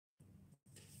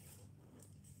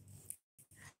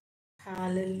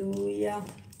Hallelujah.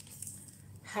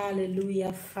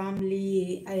 Hallelujah,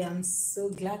 family. I am so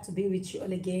glad to be with you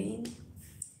all again.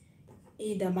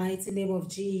 In the mighty name of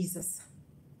Jesus.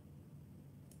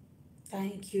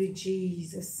 Thank you,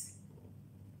 Jesus.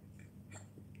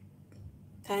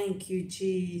 Thank you,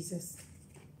 Jesus.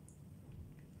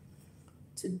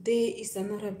 Today is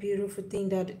another beautiful day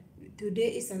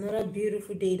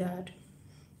that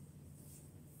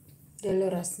the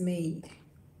Lord has made.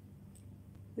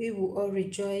 We will all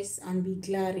rejoice and be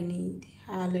glad in it.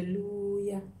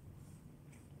 Hallelujah.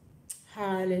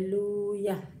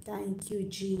 Hallelujah. Thank you,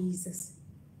 Jesus.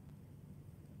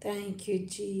 Thank you,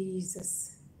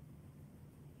 Jesus.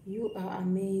 You are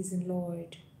amazing,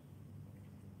 Lord.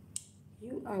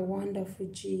 You are wonderful,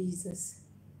 Jesus.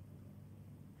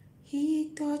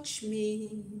 He touched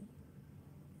me.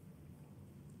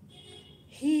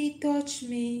 He touched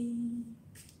me.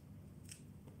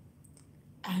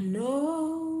 I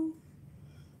know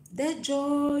the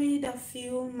joy that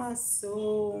filled my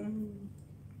soul.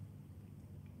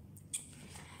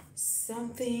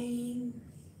 Something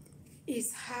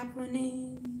is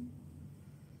happening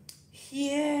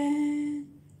here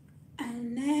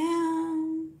and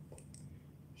now.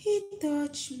 He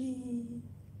touched me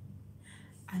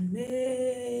and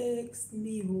makes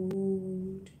me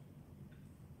whole.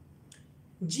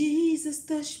 Jesus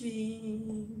touched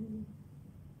me.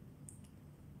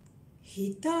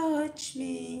 He touched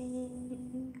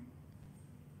me.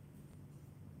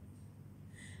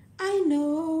 I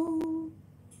know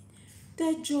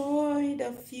the joy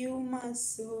that filled my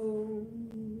soul.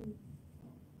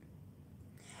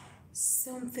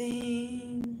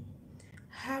 Something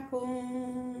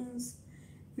happens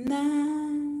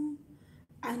now.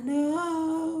 I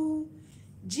know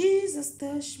Jesus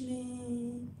touched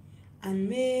me and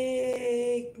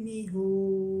make me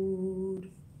whole.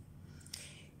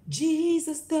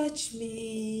 Jesus touched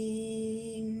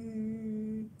me.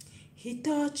 He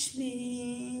touched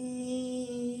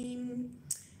me.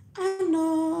 I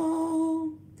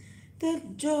know the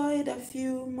joy that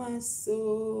filled my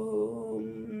soul.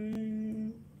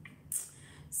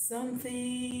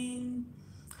 Something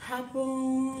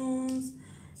happens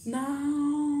now.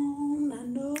 I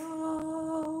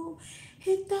know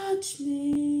He touched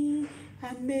me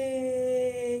and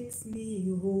makes me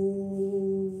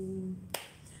whole.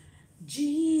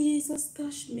 Jesus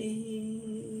touched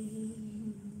me.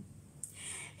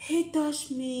 He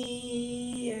touched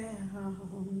me. Yeah.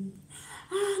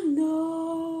 I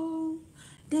know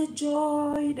the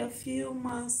joy that filled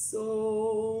my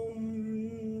soul.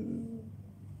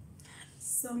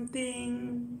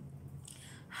 Something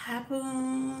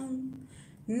happened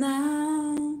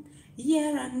now.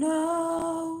 Yeah, I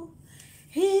know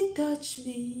He touched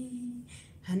me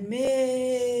and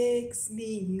makes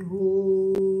me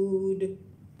whole.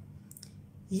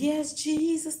 Yes,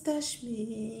 Jesus touched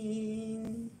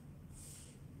me.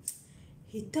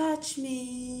 He touched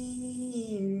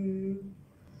me.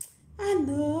 I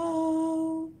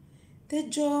know the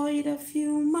joy that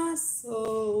filled my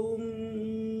soul.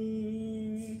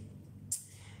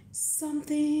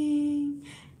 Something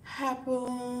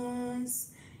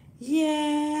happens.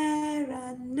 Yeah,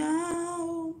 I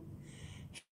know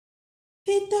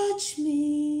He touched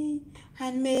me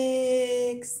and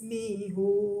makes me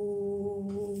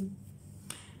whole.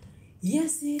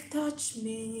 Yes, He touched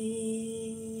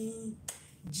me.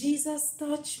 Jesus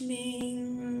touched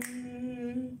me.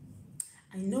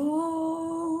 I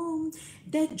know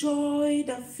the joy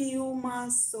that filled my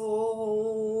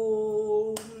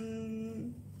soul.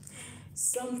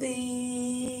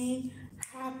 Something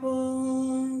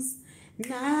happens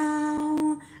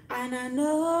now, and I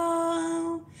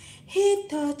know He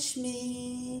touched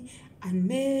me and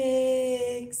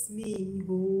makes me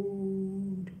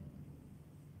whole.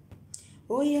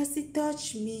 Oh yes, He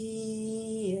touched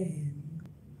me.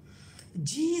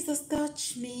 Jesus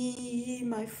touched me,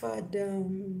 my Father.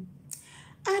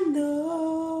 I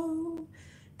know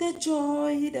the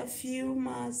joy that filled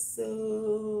my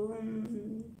soul.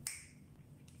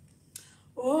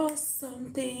 Oh,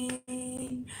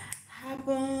 something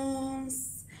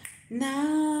happens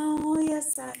now.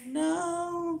 Yes, I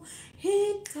know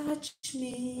He touched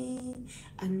me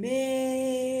and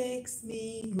makes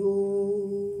me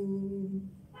whole.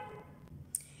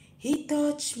 He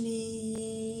touched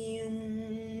me.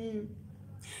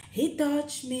 He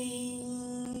touched me.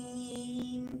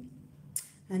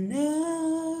 I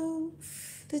know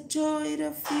the joy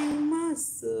that filled my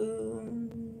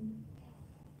soul.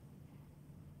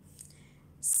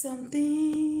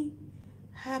 Something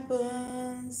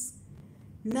happens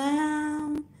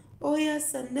now. Oh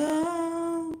yes, I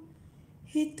know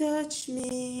He touched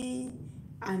me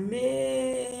and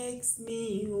makes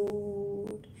me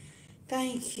whole.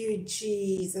 Thank you,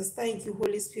 Jesus. Thank you,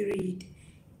 Holy Spirit.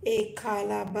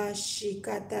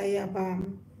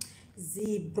 Ekalabashikatayabam.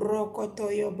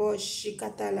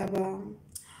 Zibrokotoyoboshikatalabam.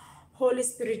 Holy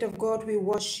Spirit of God, we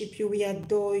worship you, we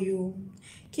adore you.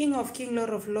 King of King, Lord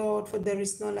of Lord, for there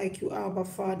is none like you, Abba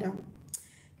Father.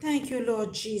 Thank you,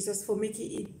 Lord Jesus, for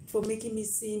making me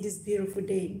see this beautiful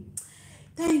day.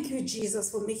 Thank you, Jesus,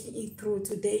 for making it through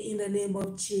today in the name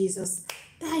of Jesus.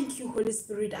 Thank you, Holy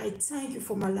Spirit. I thank you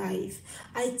for my life.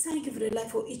 I thank you for the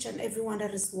life of each and everyone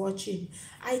that is watching.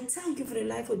 I thank you for the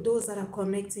life of those that are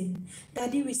connecting.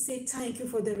 Daddy, we say thank you,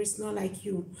 for there is none like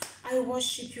you. I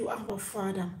worship you, our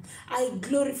Father. I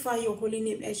glorify your holy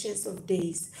name, Ancients of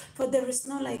Days. For there is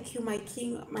none like you, my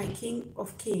King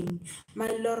of King, my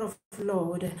Lord of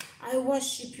Lord. I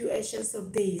worship you, Ancients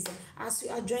of Days. As you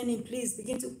are joining, please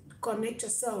begin to connect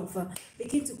yourself.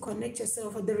 Begin to connect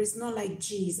yourself. For there is none like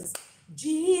Jesus.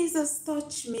 Jesus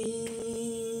touched me.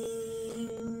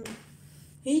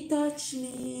 He touched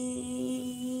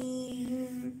me.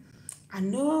 I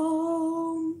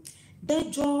know the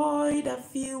joy that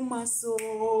fills my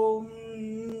soul.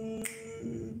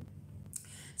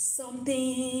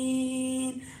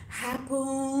 Something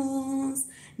happens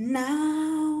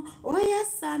now. Oh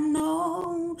yes, I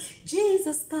know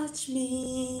Jesus touched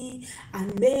me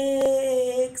and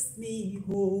makes me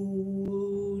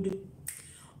whole.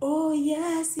 Oh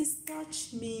yes, He's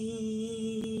touched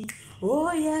me.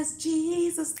 Oh yes,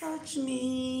 Jesus touched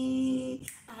me.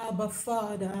 Abba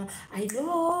Father, I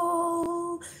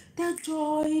know the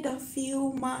joy that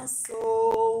fills my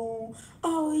soul.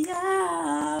 Oh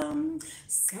yeah,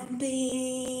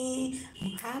 something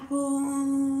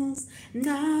happens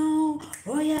now.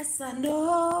 Oh yes, I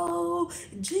know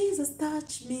Jesus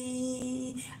touched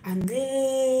me and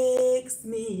makes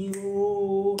me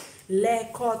whole.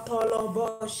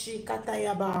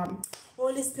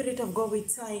 Holy Spirit of God, we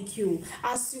thank you.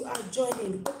 As you are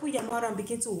joining, open your mouth and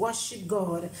begin to worship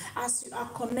God. As you are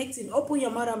connecting, open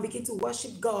your mouth and begin to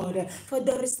worship God. For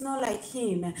there is none like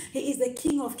Him. He is the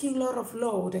King of Kings, Lord of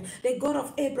Lords, the God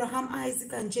of Abraham,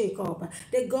 Isaac, and Jacob,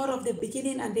 the God of the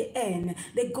beginning and the end,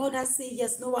 the God that says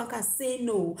yes, no one can say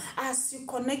no. As you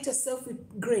connect yourself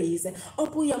with grace,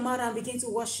 open your mouth and begin to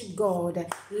worship God.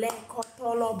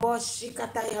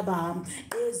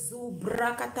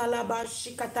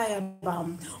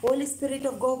 Holy Spirit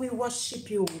of God, we worship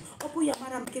you. Open your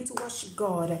mouth and begin to worship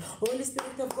God. Holy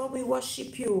Spirit of God, we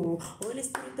worship you. Holy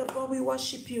Spirit of God, we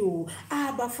worship you.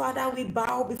 Abba Father, we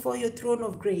bow before your throne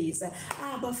of grace.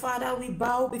 Abba Father, we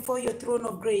bow before your throne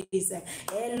of grace.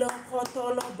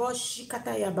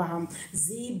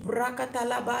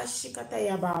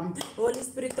 Holy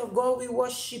Spirit of God, we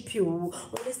worship you.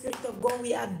 Holy Spirit of God,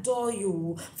 we adore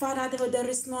you. Father, there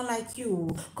is none like you.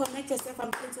 Connect yourself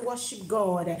and begin to worship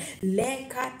God.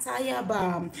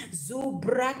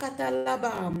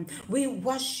 We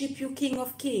worship you, King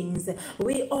of Kings.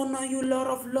 We honor you, Lord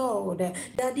of Lords.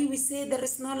 Daddy, we say there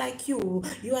is none like you.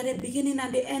 You are the beginning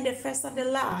and the end, the first and the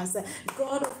last.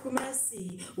 God of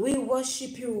mercy, we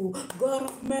worship you. God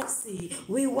of mercy,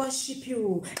 we worship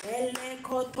you.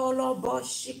 Ekotolobo,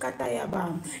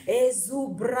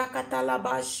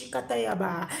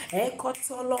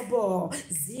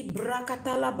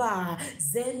 Zibrakatalaba,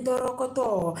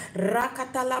 Zendorokoto,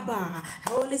 Rakatalaba.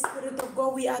 Holy Spirit of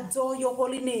God, we adore your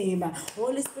holy name.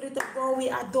 Holy Spirit of God, we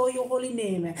adore your holy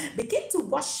name. Begin to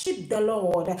worship the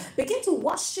Lord. Begin to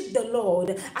worship the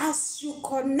Lord as you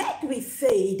connect with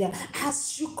faith.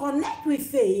 As you connect with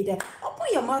faith, open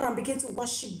your mouth and begin to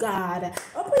worship God.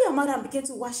 Open your mouth and begin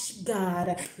to worship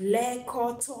God.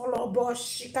 Lekotolobo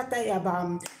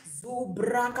shikatayabam.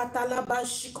 Zubrakatalaba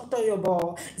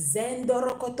shikotoyobo,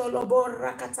 Zendorokotolobo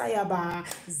rakatayaba,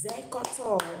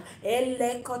 Zekoto,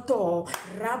 Elekoto,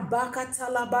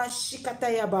 Rabakatalaba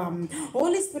shikatayaba.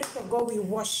 Holy Spirit of God, we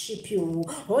worship you.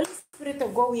 Holy Spirit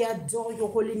of God, we adore your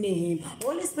holy name.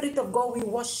 Holy Spirit of God, we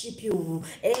worship you.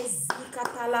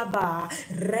 Ezikatalaba,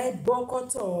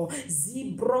 Rebokoto,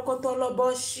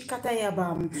 Zibrokotolobo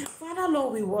shikatayaba. Father,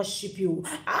 Lord, we worship you.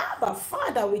 Abba,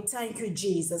 Father, we thank you,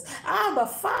 Jesus. Abba,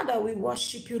 Father, we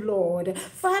worship you, Lord.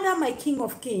 Father, my King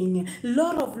of Kings,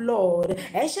 Lord of Lords,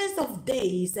 Ancient of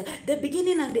Days, the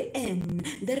beginning and the end.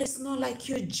 There is none like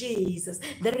you, Jesus.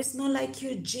 There is none like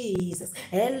you, Jesus.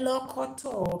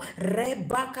 Elokoto,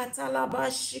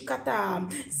 Rebakatalabashikata,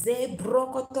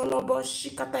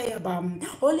 Zebrokotoloboshikatayabam.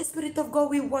 Holy Spirit of God,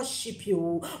 we worship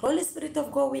you. Holy Spirit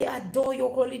of God, we adore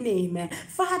your holy name.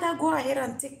 Father, go ahead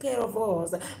and take care of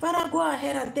us. Father, go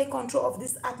ahead and take control of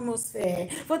this atmosphere.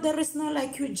 For there is none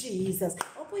like you, Jesus.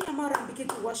 Open your mouth and begin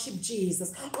to worship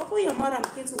Jesus. Open your mouth and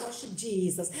begin to worship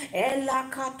Jesus. Ela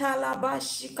katalaba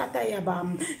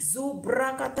shikatayaba.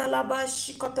 Zubra katalaba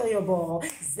shikatoyobo.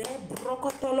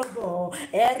 Zebrokotolobo.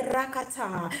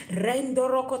 Erakata.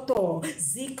 Rendorokoto.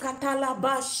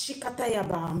 Zikatalaba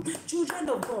shikatayaba. Children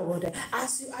of God,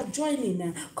 as you are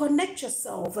joining, connect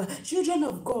yourself. Children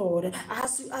of God,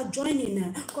 as you are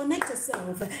joining, connect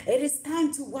yourself. It is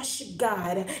time to worship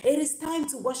God. It is time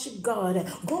to worship God.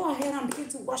 Go ahead and begin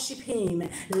to worship Him.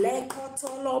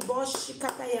 Lekotolobo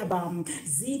shikatayaba.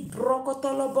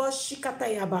 Zibrokotolobo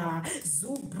shikatayaba.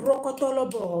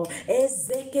 Zubrokotolobo.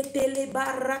 Ezeketele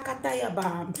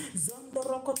barakatayaba.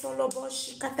 Zondorokotolobo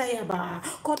shikatayaba.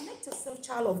 Connect yourself,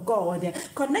 child of God.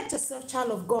 Connect yourself,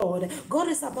 child of God. God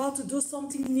is about to do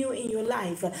something new in your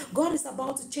life. God is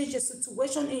about to change your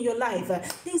situation in your life.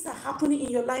 Things are happening in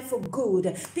your life for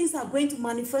good. Things are going to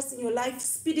manifest in your life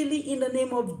speedily in the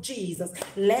name of Jesus.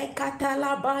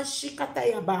 Lekatalaba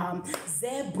shikatayaba.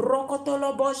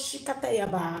 Zebrokotolobo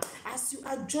shikatayaba. As you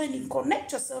are joining,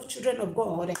 connect yourself, children of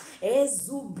God.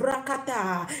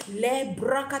 Ezubrakata.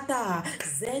 Lebrakata.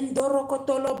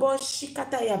 Zendorokotolobo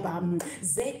shikatayaba.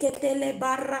 Zeketele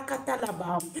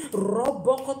barakatalaba.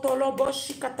 Robokotolobo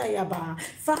shikatayaba.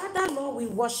 Father, Lord, we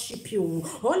worship you.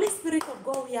 Holy Spirit of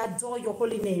God, we adore your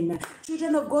holy name.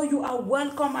 Children of God, you are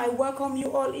welcome. I welcome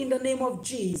you all in the name of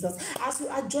Jesus. As you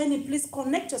are joining, please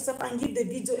connect yourself and give the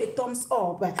video a thumbs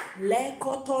up.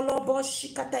 Lekotolobo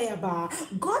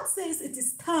shikatayaba. God says it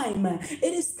is time. It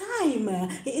is time.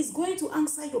 He is going to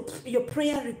answer your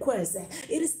prayer request.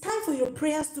 It is time for your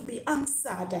prayers to be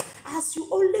answered. As you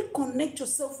only connect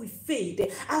yourself with faith,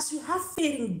 as you have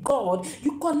faith in God,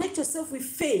 you connect yourself with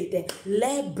faith.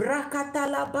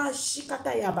 Lebrakatalaba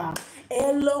shikatayaba.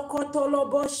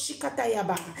 Elokotolobo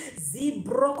shikatayaba.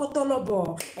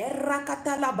 Zibrokotolobo.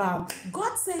 Erakatalaba.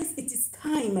 God says it is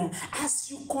time. As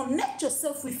you connect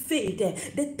yourself with faith,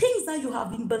 the things that you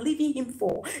have been believing Him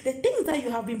for, the things that you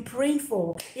have been praying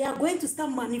for, they are going to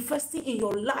start manifesting in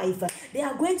your life. They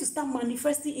are going to start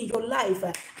manifesting in your life.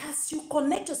 As you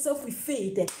connect yourself with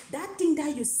faith, that thing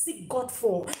that you seek God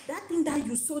for, that thing that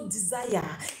you so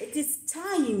desire, it is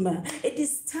time. It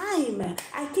is time.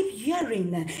 I keep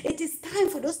hearing, it is time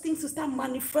for those things to start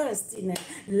manifesting.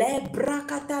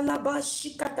 Lebrakatalaba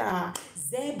shikata.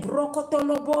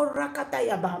 Zebrokotolobo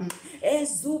rakatayaba.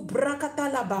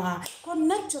 Ezubrakatayaba.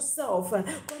 Connect yourself.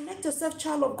 Connect yourself,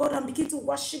 child of God, and begin to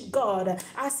worship God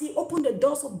as He opened the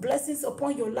doors of blessings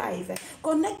upon your life.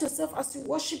 Connect yourself as you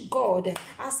worship God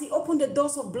as He opened the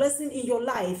doors of blessing in your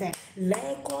life.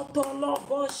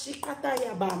 Lekotolobo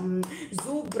shikatayaba.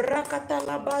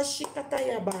 Zubrakatalaba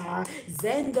shikatayaba.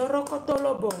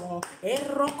 Zendorokotolobo.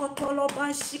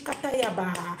 Erokotoloba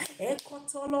shikatayaba.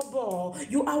 Ekotolobo.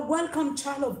 You are welcome,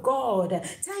 child of God.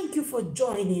 Thank you for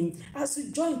joining. As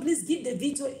you join, please give the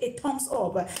video a thumbs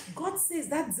up. God says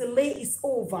that delay is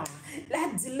over.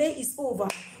 That delay is over.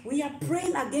 We are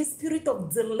praying against spirit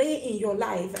of delay in your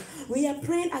life. We are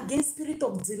praying against spirit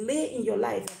of delay in your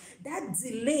life. That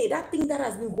delay, that thing that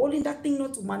has been holding that thing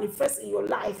not to manifest in your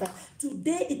life,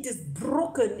 today it is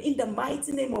broken in the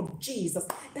mighty name of Jesus.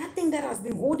 That thing that has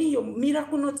been holding your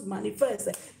miracle not to manifest,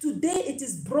 today it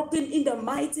is broken in the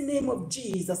mighty name of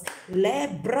Jesus.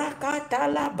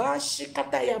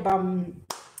 Lebrakatalabashi.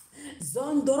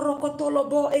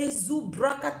 Zondorokotolobo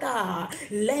ezubrakata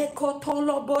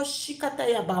lekotolobo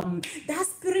shikatayabam. That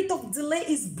spirit of delay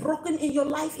is broken in your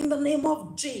life in the name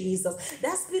of Jesus.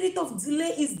 That spirit of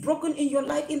delay is broken in your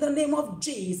life in the name of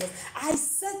Jesus. I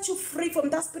set you free from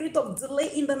that spirit of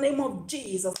delay in the name of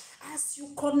Jesus. As you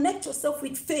connect yourself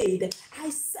with faith, I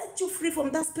set you free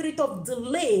from that spirit of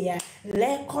delay.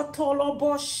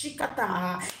 Lekotolobo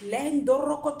shikata,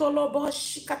 lendorokotolobo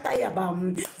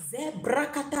shikatayabam,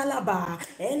 zebrakatalaba,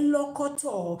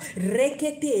 elokoto,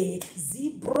 rekete,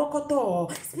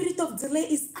 zibrokoto. Spirit of delay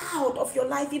is out of your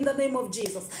life in the name of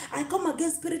Jesus. I come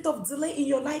against spirit of delay in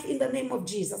your life in the name of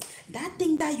Jesus. That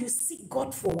thing that you seek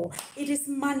God for, it is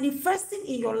manifesting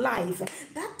in your life.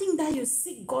 That thing that you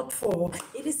seek God for,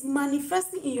 it is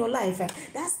manifesting in your life.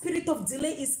 That spirit of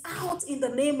delay is out in the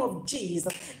name of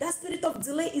Jesus. That spirit of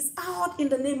delay is out in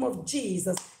the name of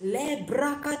Jesus.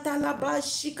 Lebrakatalaba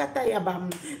shikatayabam,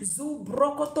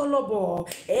 zubrokotolobo,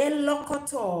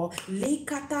 elokoto,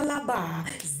 likatalaba,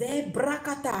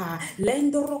 zebrakata,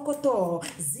 lendorokoto,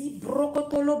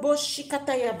 zibrokotolobo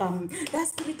shikatayabam. That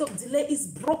spirit of delay is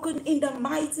broken in the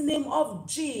mighty name of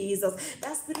Jesus.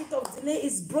 That spirit of delay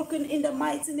is broken in the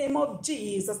mighty name of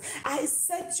Jesus. Jesus. I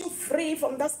set you free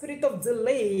from that spirit of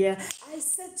delay. I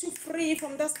set you free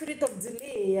from that spirit of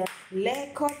delay.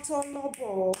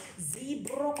 Lekotolobo,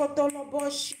 zibrokotolobo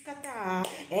shikata,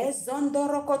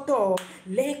 ezondorokoto,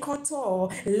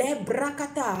 lekoto,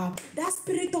 lebrakata. That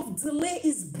spirit of delay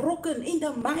is broken in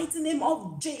the mighty name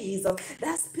of Jesus.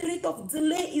 That spirit of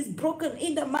delay is broken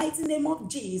in the mighty name of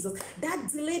Jesus. That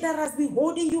delay that has been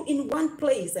holding you in one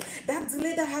place, that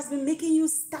delay that has been making you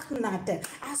stagnant,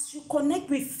 as you connect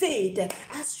with faith,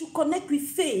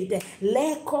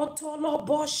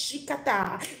 lekotolobo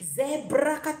shikata,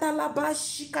 zebrakata laba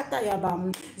shikata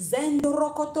yabam,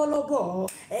 zendorokotolobo,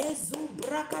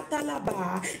 ezubrakata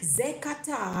laba,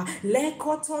 zekata,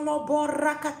 lekotolobo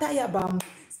rakata yabam.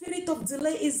 Spirit of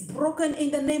delay is broken in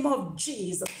the name of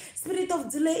Jesus. Spirit of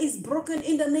delay is broken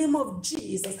in the name of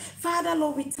Jesus. Father,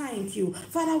 Lord, we thank you.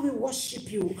 Father, we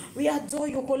worship you. We adore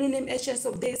your holy name, Ancients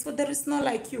of Days, for there is none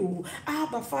like you.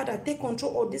 Abba, Father, take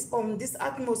control of this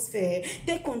atmosphere.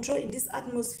 Take control in this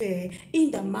atmosphere in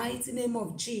the mighty name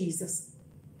of Jesus.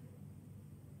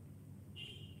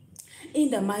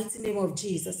 In the mighty name of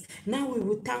Jesus. Now we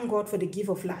will thank God for the gift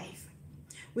of life.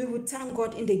 We will thank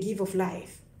God in the gift of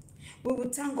life. We will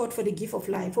thank God for the gift of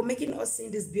life, for making us see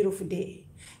this beautiful day,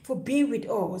 for being with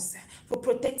us, for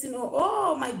protecting us.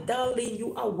 Oh, my darling,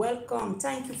 you are welcome.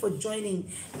 Thank you for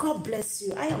joining. God bless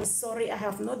you. I am sorry I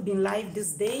have not been live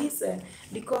these days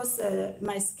because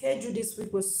my schedule this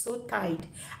week was so tight.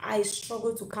 I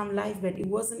struggled to come live, but it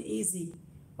wasn't easy.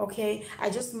 Okay,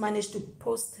 I just managed to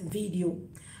post video.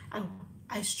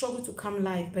 I struggled to come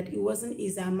live, but it wasn't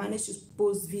easy. I managed to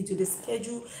post video. The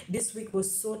schedule this week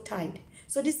was so tight.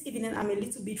 So this evening, I'm a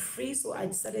little bit free, so I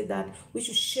decided that we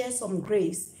should share some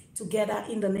grace together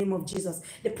in the name of Jesus.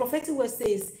 The prophetic word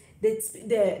says the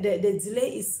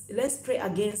delay is, let's pray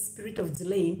against spirit of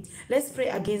delay. Let's pray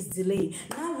against delay.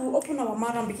 Now we'll open our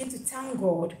mouth and begin to thank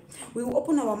God. We will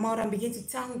open our mouth and begin to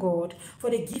thank God for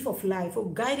the gift of life, for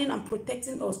guiding and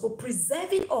protecting us, for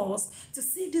preserving us to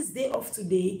see this day of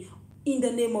today. In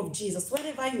the name of Jesus,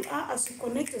 wherever you are, as you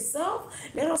connect yourself,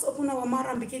 let us open our mouth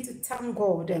and begin to thank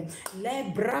God.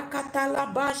 Le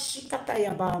brakatalaba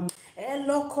shikatayaba,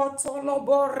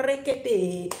 elokotolobo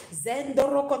rekete,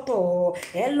 zendorokoto,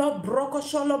 elo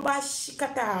brokosholoba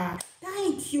shikata.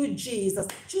 Thank you, Jesus.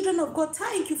 Children of God,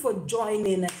 thank you for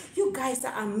joining. You guys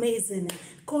are amazing.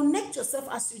 Connect yourself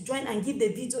as you join and give the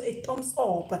video a thumbs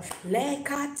up. Le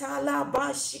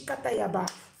katalaba shikatayaba.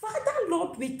 Father,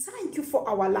 Lord, we thank you for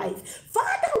our life.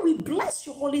 Father, we bless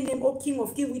your holy name, O King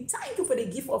of Kings. We thank you for the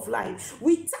gift of life.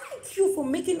 We thank you for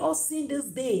making us see this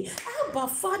day. Abba,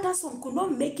 Father, some could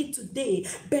not make it today,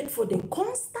 but for the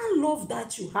constant love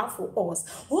that you have for us.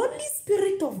 Holy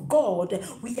Spirit of God,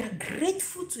 we are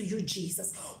grateful to you,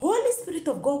 Jesus. Holy Spirit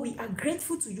of God, we are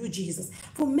grateful to you, Jesus,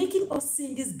 for making us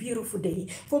see this beautiful day,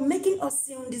 for making us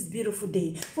see on this beautiful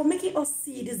day, for making us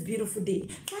see this beautiful day.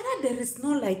 Father, there is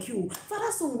none like you.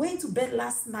 Father, some went to bed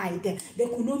last night, they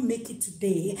could not make it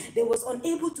today. They was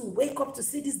unable to wake up to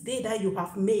see this day that you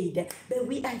have made. But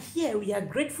we are here. We are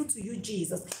grateful to you,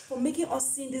 Jesus, for making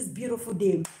us see this beautiful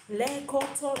day.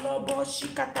 Lekotolobo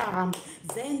shikata,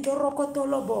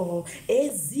 zendorokotolobo,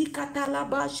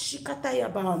 ezikatalaba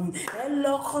shikatayaba,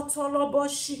 elokotolobo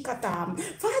shikata.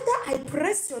 Father, I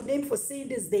praise your name for seeing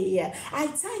this day. I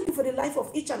thank you for the life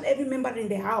of each and every member in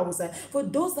the house. For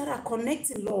those that are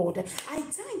connecting, Lord, I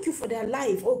thank you for their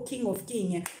life, O King of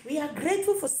Kings. We are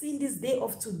grateful for seeing this day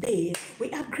of today.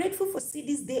 We are grateful for seeing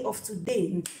this day of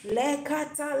today.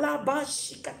 Lekatalaba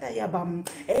shikatayaba,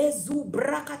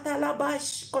 ezubrakatala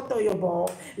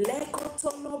shikotoyobo,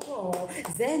 lekotolobo,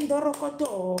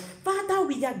 zendorokoto. Father,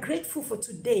 we are grateful for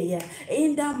today.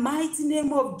 In the mighty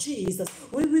name of Jesus,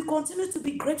 we will continue to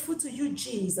be grateful to you,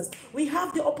 Jesus. We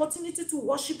have the opportunity to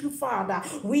worship you, Father.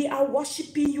 We are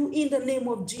worshiping you in the name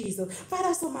of Jesus.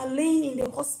 Father, some are laying in the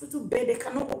hospital bed. They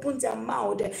cannot open their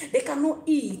mouth. They cannot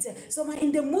eat. Some are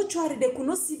in the mortuary. They could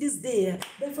not see this day.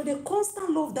 But for the constant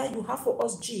love that you have for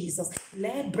us, Jesus, we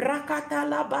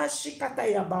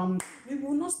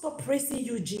will not stop praising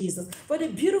you, Jesus. For the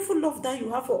beautiful love that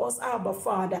you have for us, Abba,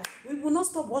 Father, we will not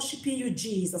stop worshiping you,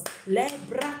 Jesus.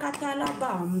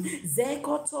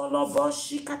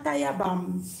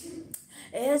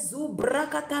 Ezu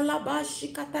brakata laba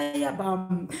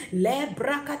shikatayabam, le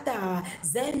brakata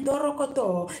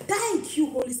zendorokoto. Thank you,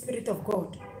 Holy Spirit of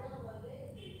God.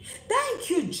 Thank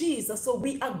you, Jesus. So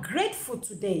we are grateful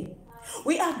today.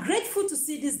 We are grateful to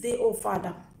see this day, oh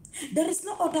Father. There is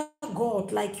no other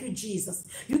God like you, Jesus.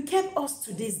 You kept us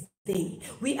to this day.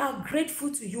 We are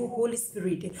grateful to you, Holy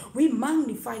Spirit. We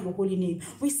magnify your holy name.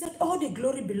 We said all the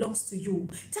glory belongs to you.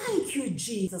 Thank you,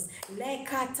 Jesus. Thank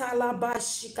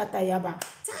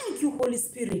you, Holy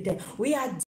Spirit. We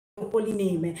are your holy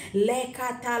name.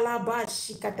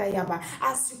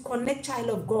 As you connect, child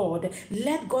of God,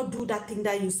 let God do that thing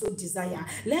that you so desire.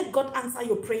 Let God answer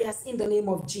your prayers in the name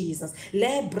of Jesus.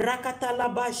 Thank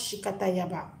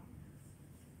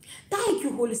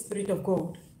you, Holy Spirit of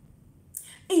God.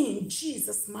 In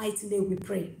Jesus' mighty name we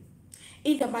pray.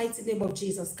 In the mighty name of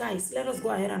Jesus. Guys, let us go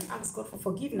ahead and ask God for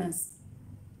forgiveness.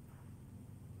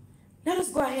 Let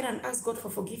us go ahead and ask God for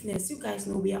forgiveness. You guys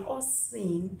know we are all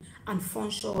sin and fall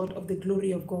short of the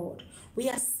glory of God. We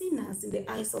are sinners in the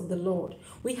eyes of the Lord.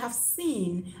 We have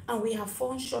sinned and we have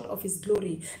fallen short of his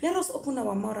glory. Let us open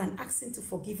our mouth and ask him to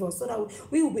forgive us so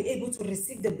that we will be able to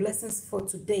receive the blessings for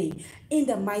today. In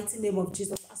the mighty name of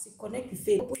Jesus. As you connect with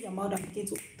faith, open your mouth and begin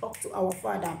to talk to our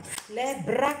Father.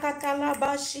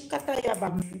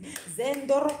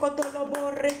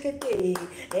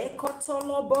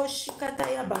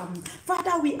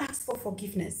 Father, we ask for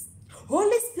forgiveness.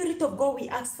 Holy Spirit of God, we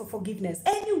ask for forgiveness.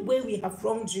 Any way we have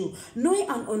wronged you, knowing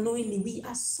and unknowingly, we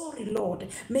are sorry, Lord.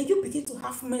 May you begin to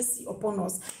have mercy upon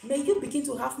us. May you begin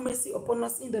to have mercy upon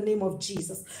us in the name of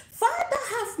Jesus. Father,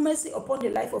 have mercy upon the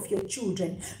life of your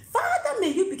children. Father, may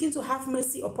you begin to have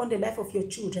mercy upon the life of your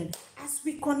children. As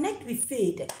we connect with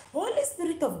faith, Holy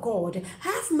Spirit of God,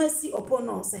 have mercy upon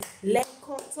us.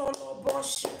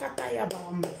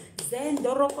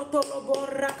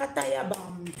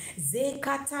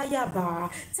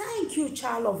 Thank you,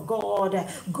 child of God.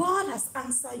 God has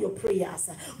answered your prayers.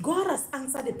 God has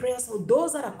answered the prayers of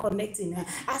those that are connecting.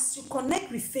 As you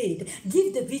connect with faith,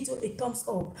 give the video a thumbs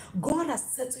up. God has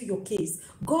settled your case.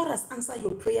 God has answered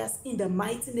your prayers in the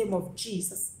mighty name of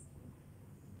Jesus.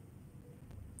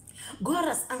 God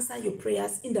has answered your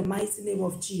prayers in the mighty name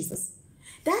of Jesus.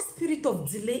 That spirit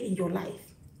of delay in your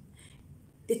life,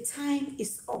 the time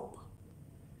is up.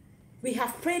 We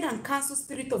have prayed and cancelled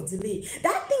spirit of delay.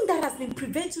 That thing that has been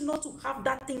preventing you not to have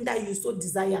that thing that you so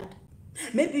desired.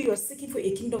 Maybe you're seeking for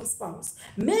a kingdom spouse.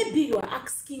 Maybe you're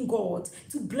asking God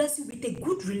to bless you with a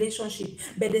good relationship.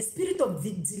 But the spirit of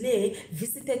the delay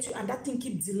visited you and that thing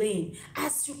keeps delaying.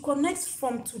 As you connect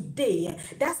from today,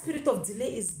 that spirit of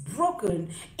delay is broken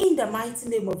in the mighty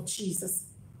name of Jesus.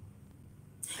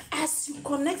 As you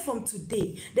connect from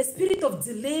today, the spirit of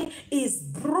delay is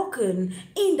broken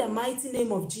in the mighty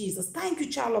name of Jesus. Thank you,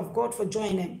 child of God, for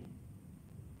joining.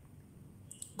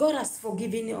 God has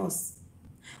forgiven us.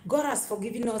 God has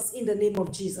forgiven us in the name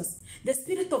of Jesus. The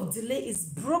spirit of delay is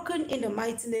broken in the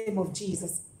mighty name of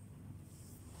Jesus.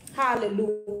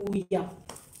 Hallelujah.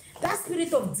 That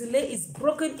spirit of delay is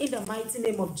broken in the mighty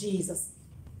name of Jesus.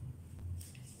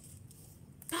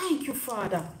 Thank you,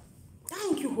 Father.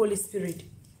 Thank you, Holy Spirit.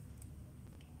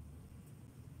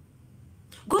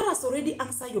 God has already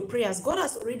answered your prayers. God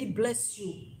has already blessed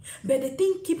you. But the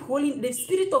thing keep holding, the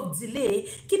spirit of delay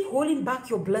keep holding back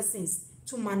your blessings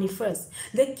to manifest.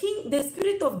 The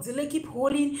spirit of delay keep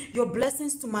holding your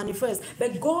blessings to manifest.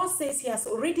 But God says he has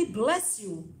already blessed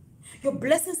you. Your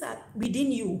blessings are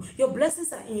within you. Your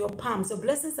blessings are in your palms. Your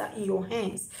blessings are in your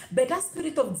hands. But that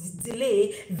spirit of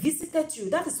delay visited you.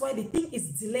 That is why the thing is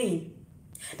delaying.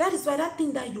 That is why that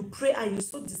thing that you pray and you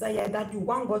so desire that you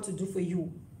want God to do for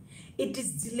you, it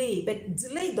is delay. But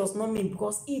delay does not mean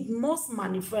because it must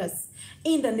manifest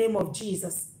in the name of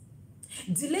Jesus.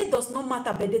 Delay does not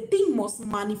matter, but the thing must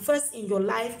manifest in your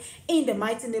life in the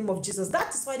mighty name of Jesus.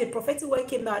 That is why the prophetic word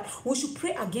came out. We should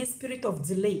pray against spirit of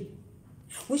delay.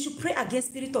 We should pray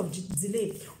against spirit of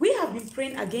delay. We have been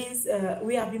praying against,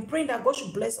 we have been praying that God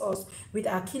should bless us with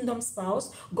our kingdom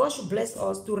spouse. God should bless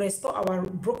us to restore our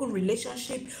broken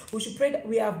relationship. We should pray that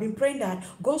we have been praying that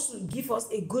God should give us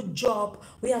a good job.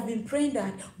 We have been praying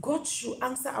that God should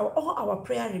answer all our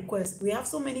prayer requests. We have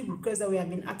so many requests that we have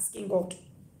been asking God.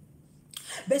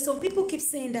 But some people keep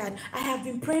saying that I have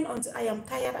been praying until I am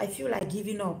tired, I feel like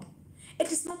giving up.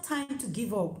 It is not time to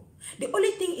give up. The only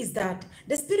thing is that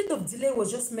the spirit of delay was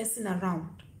just messing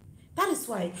around. That is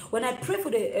why when I pray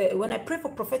for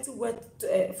prophetic word,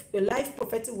 life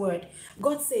prophetic word,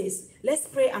 God says, let's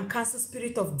pray and cancel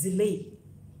spirit of delay.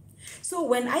 So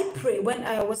when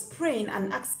I was praying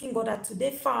and asking God that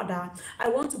today, Father, I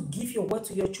want to give your word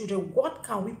to your children. What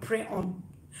can we pray on?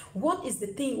 What is the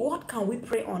thing? What can we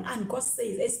pray on? And God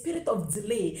says, a spirit of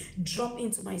delay dropped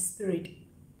into my spirit.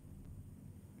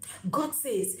 God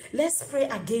says, let's pray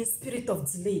against spirit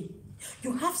of delay.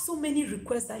 You have so many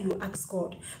requests that you ask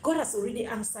God. God has already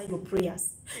answered your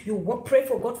prayers. You pray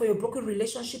for God for your broken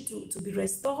relationship to be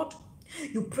restored.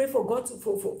 You pray for God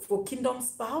for kingdom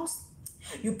spouse.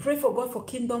 You pray for God for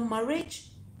kingdom marriage.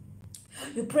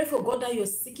 You pray for God that you're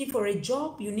seeking for a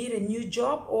job, you need a new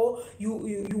job, or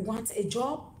you want a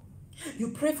job. You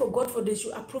pray for God for this,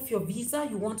 you approve your visa,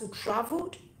 you want to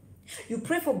travel. You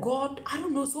pray for God, I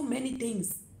don't know, so many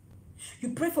things.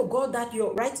 You pray for God that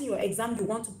you're writing your exam, you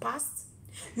want to pass.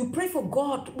 You pray for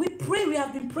God. We pray, we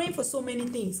have been praying for so many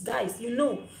things. Guys, you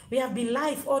know, we have been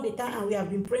live all the time and we have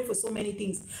been praying for so many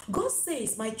things. God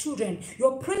says, my children,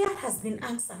 your prayer has been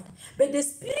answered. But the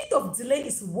spirit of delay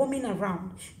is roaming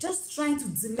around, just trying to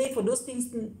delay for those things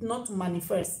not to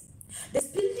manifest.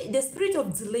 The spirit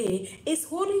of delay is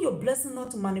holding your blessing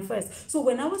not to manifest. So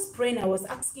when I was praying, I was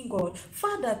asking God,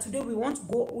 Father, today we want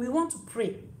to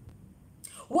pray.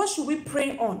 What should we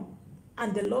pray on?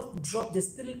 And the Lord dropped the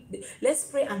spirit. Let's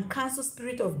pray and cancel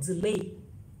spirit of delay.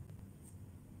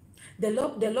 The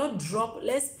Lord dropped,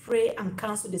 let's pray and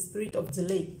cancel the spirit of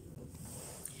delay.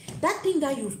 That thing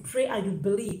that you've prayed and you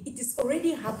believe, it is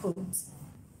already happened.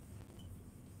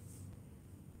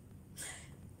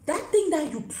 That thing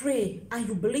that you pray and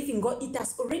you believe in God, it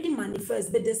has already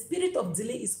manifested, but the spirit of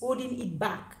delay is holding it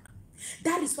back.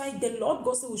 That is why the Lord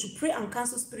God said we should pray and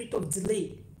cancel spirit of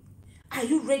delay. Are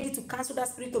you ready to cancel that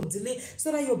spirit of delay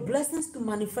so that your blessings to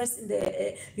manifest in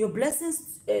the your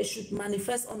blessings should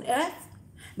manifest on earth?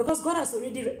 Because God has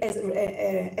already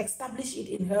established it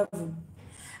in heaven.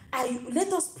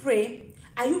 Let us pray.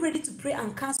 Are you ready to pray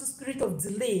and cancel spirit of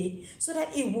delay so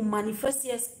that it will manifest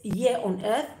here on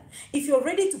earth? If you're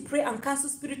ready to pray and cancel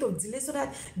spirit of delay so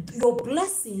that your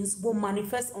blessings will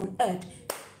manifest on earth,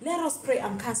 let us pray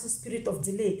and cancel spirit of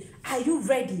delay. Are you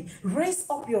ready? Raise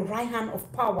up your right hand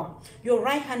of power. Your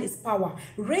right hand is power.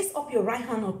 Raise up your right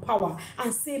hand of power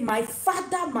and say, my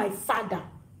Father, my Father.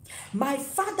 My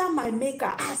Father, my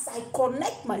Maker, as I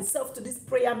connect myself to this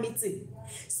prayer meeting,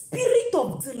 spirit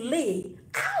of delay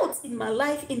out in my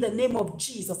life in the name of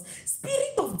Jesus.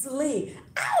 Spirit of delay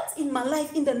out in my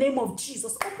life in the name of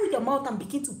Jesus. Open your mouth and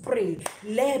begin to pray.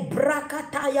 Le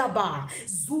brakatayaba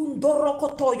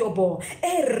zundorokotoyobo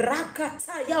e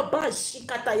rakatayaba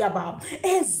shikatayaba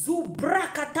e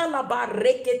zubrakatalaba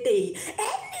rekete.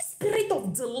 Any spirit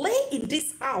of delay in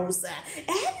this house,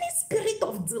 any spirit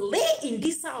of delay in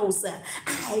this house,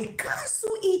 I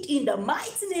cancel it in the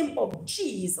mighty name of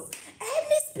Jesus.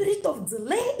 Any spirit of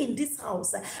delay in this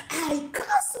house, I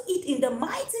cancel it in the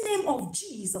mighty name of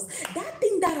Jesus. That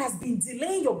thing that has been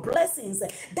delaying your blessings,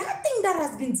 that thing that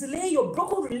has been delaying your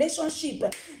broken relationship,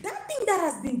 that thing that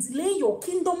has been delaying your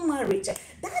kingdom marriage, that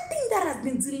thing that has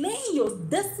been delaying your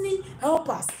destiny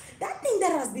helpers, that thing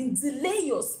that has been delaying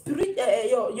your spirit,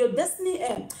 your destiny,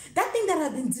 that thing that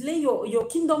has been delaying your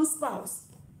kingdom spouse.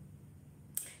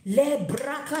 Le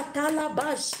brakatala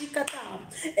bashikata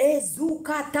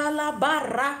ezukatala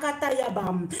barakata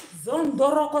yabam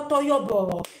zondorokoto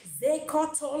yobo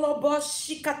zekotolo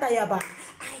boshikata yaba.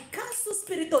 I cancel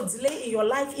spirit of delay in your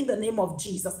life in the name of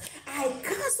Jesus. I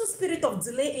cancel spirit of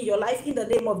delay in your life in the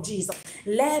name of Jesus.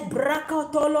 Le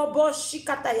brakatolo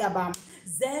boshikata yabam.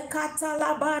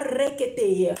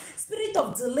 Spirit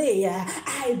of delay,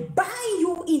 I bind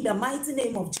you in the mighty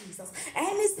name of Jesus.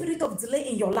 Any spirit of delay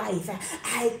in your life,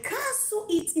 I cancel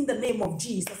it in the name of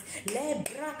Jesus.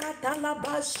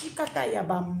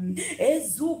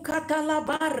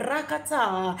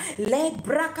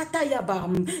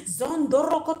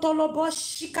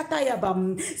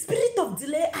 Spirit of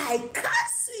delay, I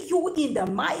cancel you in the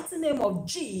mighty name of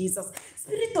Jesus.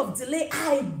 Spirit of delay,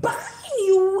 I bind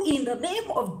you in the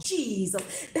name of Jesus.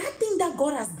 That thing that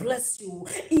God has blessed you,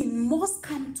 it must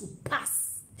come to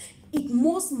pass. It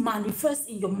must manifest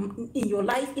in your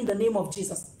life in the name of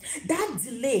Jesus. That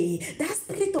delay, that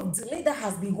spirit of delay that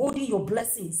has been holding your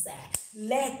blessings,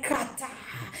 lekata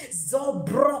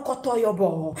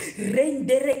zobrokotoyobo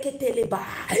rendereketeleba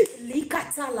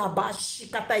likatalaba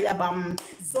shikatayabam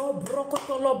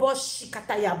zobrokotolobo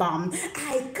shikatayabam.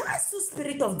 I cancel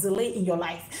spirit of delay in your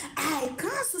life. I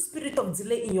cancel spirit of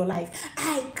delay in your life.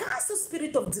 I cancel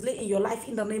spirit of delay in your life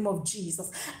in the name of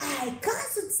Jesus. I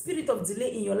cancel spirit of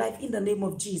delay in your life in the name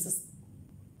of Jesus.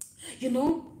 You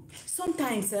know,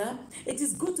 sometimes it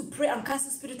is good to pray and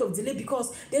cancel spirit of delay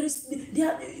because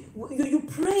you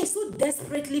pray so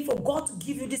desperately for God to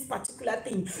give you this particular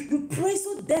thing. You pray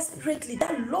so desperately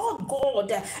that, Lord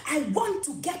God, I want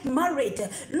to get married.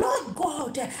 Lord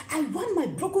God, I want my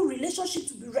broken relationship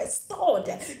to be restored.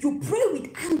 You pray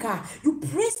with anger. You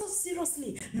pray so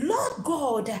seriously. Lord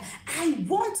God, I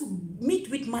want to meet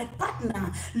with my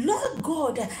partner. Lord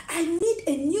God, I need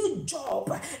a new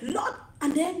job. Lord,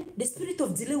 and then the spirit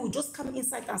of delay will just come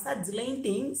inside and start delaying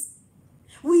things.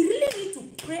 We really need to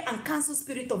pray and cancel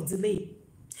spirit of delay.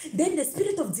 Then the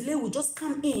spirit of delay will just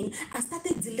come in and start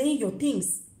delaying your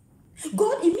things.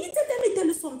 God immediately, let me tell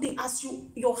you something, as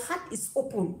your heart is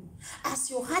open,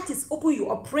 you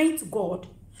are praying to God.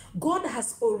 God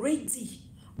has already,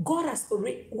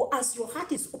 as your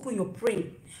heart is open, you're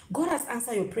praying. God has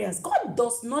answered your prayers. God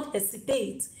does not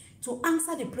hesitate to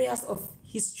answer the prayers of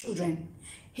his children.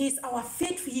 He is a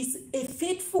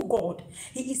faithful God.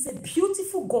 He is a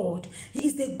beautiful God. He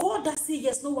is the God that says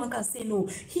yes, no one can say no.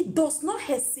 He does not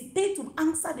hesitate to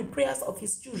answer the prayers of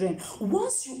his children.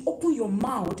 Once you open your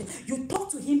mouth, you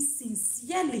talk to him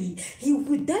sincerely, he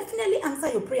will definitely answer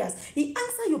your prayers. He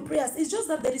answers your prayers. It's just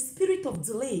that there is spirit of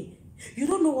delay. You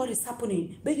don't know what is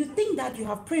happening, but you think that you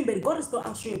have prayed, but God is not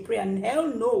answering your prayer. And hell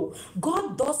no.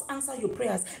 God does answer your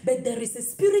prayers, but there is a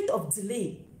spirit of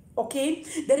delay. Okay,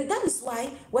 that is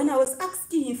why when I was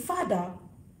asking him, Father,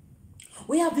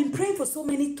 we have been praying for so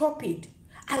many topics.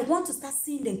 I want to start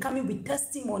seeing them coming with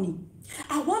testimony.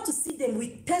 I want to see them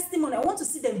with testimony. I want to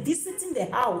see them visiting the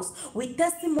house with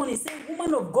testimony, saying,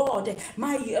 woman of God,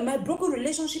 my broken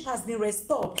relationship has been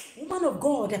restored. Woman of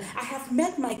God, I have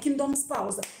met my kingdom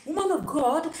spouse. Woman of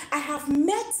God, I have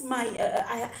met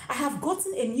I have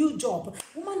gotten a new job.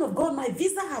 Woman of God, my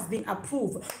visa has been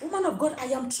approved. Woman of God, I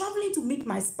am traveling to meet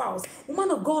my spouse.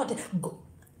 Woman of God,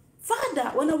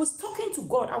 Father, when I was talking to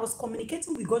God, I was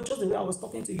communicating with God just the way I was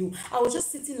talking to you. I was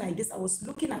just sitting like this. I was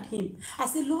looking at him. I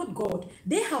said, Lord God,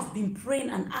 they have been praying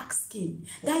and asking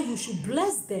that you should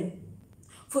bless them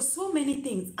for so many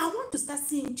things. I want to start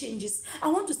seeing changes. I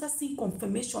want to start seeing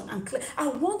confirmation and I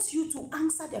want you to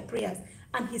answer their prayers.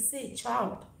 And he said,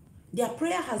 child, their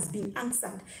prayer has been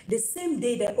answered. The same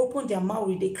day they opened their mouth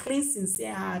with a clean,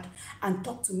 sincere heart and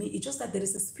talked to me. It's just that there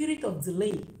is a spirit of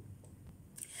delay.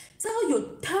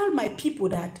 Tell my people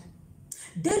that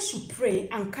they should pray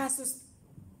and cancel,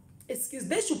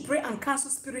 they should pray and cancel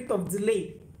spirit of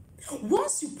delay.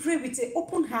 Once you pray with an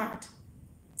open heart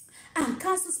and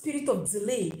cancel spirit of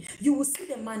delay, you will see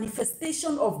the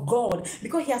manifestation of God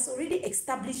because he has already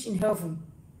established in heaven.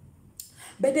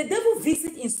 But the devil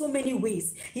visits in so many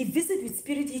ways. He visits with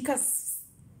spirit. He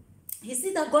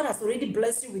sees that God has already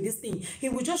blessed you with this thing. He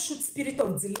will just shoot spirit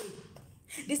of delay.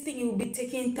 This thing will be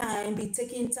taking time until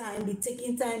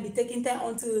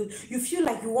you feel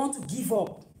like you want to give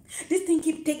up. This thing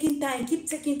keep taking time.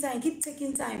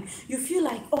 You feel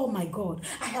like, oh my God,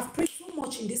 I have prayed so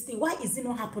much in this thing. Why is it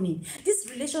not happening? This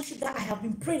relationship that I have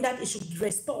been praying that it should be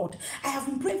restored. I have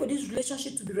been praying for this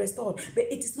relationship to be restored, but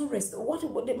it is not restored.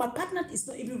 My partner is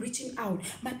not even reaching out.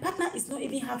 My partner is not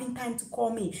even having time to call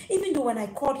me. Even though when I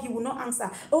called, he will not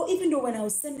answer. Or even though when I will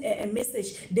send a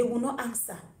message, they will not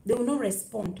answer. They will not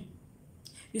respond.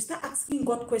 You start asking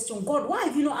God question. God, why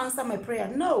have you not answered my prayer?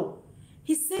 No.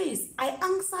 He says, I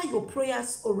answer your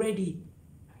prayers already.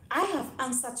 I have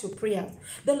answered your prayers.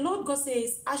 The Lord God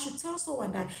says, I should tell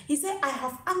someone that. He said, I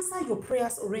have answered your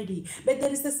prayers already. But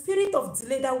there is a spirit of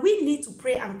delay that we need to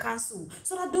pray and cancel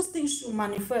so that those things should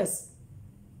manifest.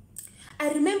 I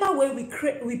remember when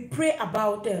we pray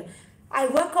about, I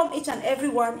welcome each and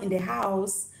everyone in the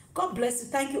house. God bless you.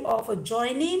 Thank you all for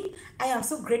joining. I am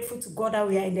so grateful to God that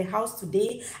we are in the house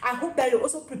today. I hope that you're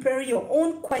also preparing your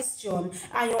own question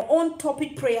and your own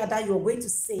topic prayer that you're going to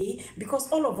say, because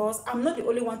all of us, I'm not the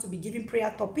only one to be giving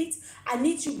prayer topics. I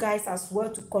need you guys as well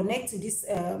to connect to this,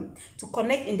 to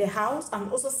connect in the house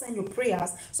and also send your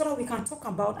prayers so that we can talk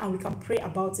about and we can pray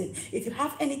about it. If you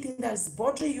have anything that is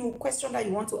bothering you, question that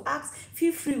you want to ask,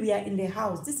 feel free. We are in the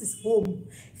house. This is home.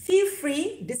 Feel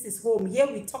free. This is home. Here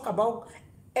we talk about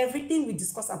everything. We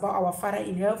discuss about our Father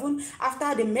in heaven.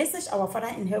 After the message our Father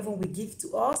in heaven will give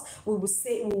to us, we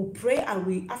will pray,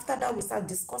 and after that we start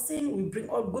discussing. We bring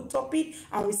up good topic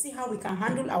and we see how we can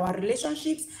handle our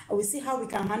relationships, and we see how we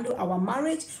can handle our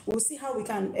marriage. We'll see how we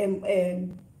can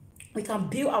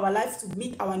build our life to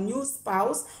meet our new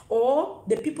spouse, or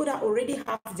the people that already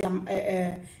have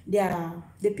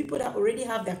the people that already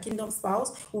have their kingdom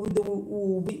spouse.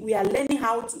 We are learning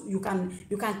how to you can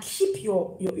keep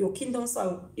your kingdom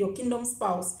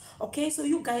spouse. Okay, so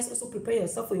you guys also prepare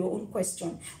yourself for your own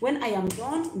question. When I am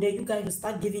done, then you guys will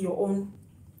start giving your own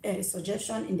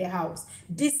suggestion in the house.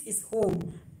 This is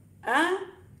home.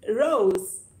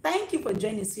 Rose, thank you for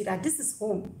joining, sweetheart. This is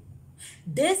home.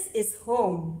 This is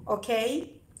home.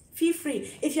 Okay, feel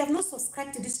free. If you have not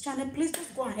subscribed to this channel, please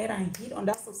just go ahead and hit on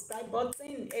that subscribe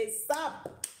button ASAP.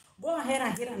 Go ahead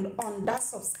and hit on that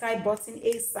subscribe button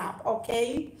ASAP.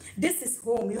 Okay, this is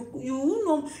home. You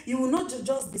will not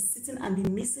just be sitting and be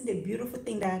missing the beautiful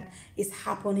thing that is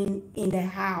happening in the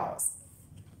house.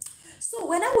 So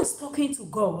when I was talking to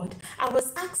God, I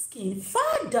was asking,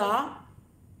 Father,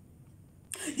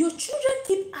 Your children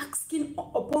keep asking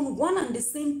upon one and the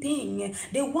same thing.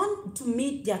 They want to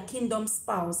meet their kingdom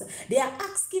spouse. They are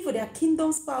asking for their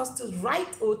kingdom spouse to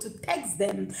write or to text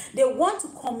them. They want to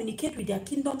communicate with their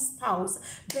kingdom spouse.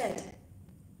 But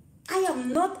I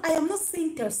am not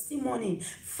saying testimony.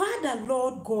 Father,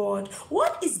 Lord God,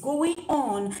 what is going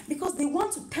on? Because they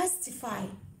want to testify.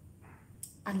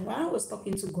 And while I was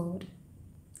talking to God,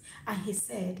 and he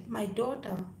said, my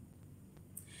daughter,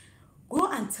 go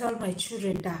and tell my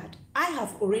children that I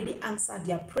have already answered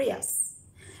their prayers.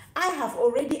 I have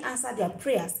already answered their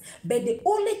prayers. But the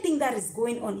only thing that is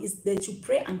going on is that you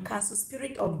pray and cancel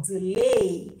spirit of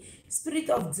delay. Spirit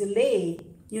of delay.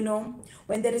 You know,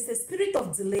 when there is a spirit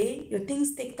of delay, your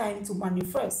things take time to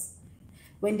manifest.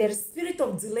 When there is spirit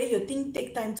of delay, your things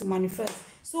take time to manifest.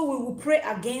 So we will pray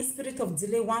against spirit of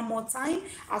delay one more time.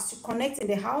 As you connect in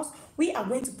the house, we are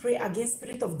going to pray against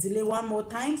spirit of delay one more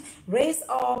time. Raise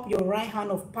up your right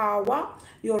hand of power.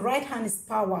 Your right hand is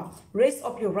power. Raise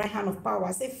up your right hand of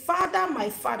power. Say, Father, my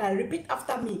Father. Repeat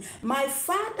after me. My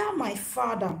Father, my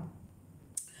Father.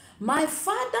 My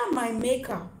Father, my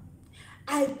Maker.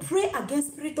 I pray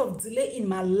against spirit of delay in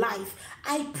my life.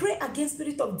 I pray against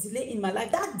spirit of delay in my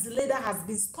life. That delay that has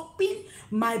been stopping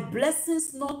my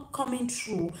blessings not coming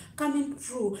through.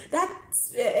 That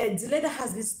delay that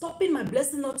has been stopping my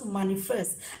blessing not to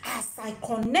manifest. As I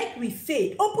connect with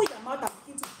faith, open your mouth and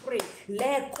begin to pray.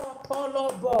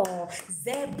 Lekotolobo,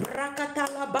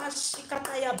 zebrakatalaba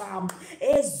shikatayabam,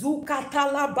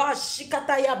 ezukatalaba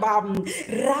shikatayabam,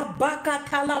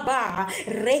 rabakatalaba,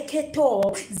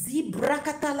 reketo,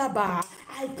 zibrakatalaba.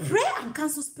 I pray and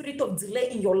cancel spirit of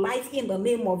delay in your life in the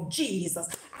name of Jesus.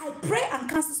 I pray and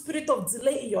cancel spirit of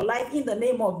delay in your life in the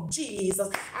name of Jesus.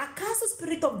 I cancel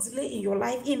spirit of delay in your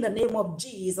life in the name of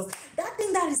Jesus. That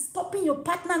thing that is stopping your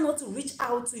partner not to reach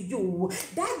out to you.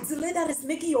 That delay that is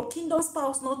making your kingdom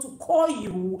spouse not to call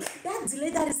you. That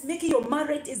delay that is making your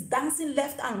marriage is dancing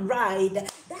left and right.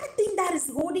 That thing that is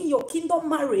holding your kingdom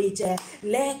marriage.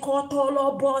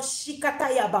 Lekotolobo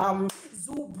shikatayabam.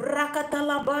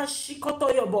 Zubrakatalaba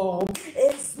shikotoyobo.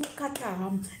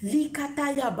 Ezukata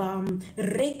likatayabam.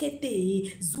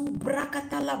 Rekete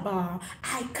zubrakatalaba.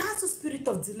 I cancel spirit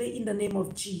of delay in the name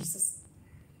of Jesus.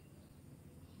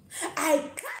 I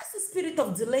cast the spirit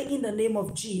of delay in the name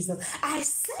of Jesus. I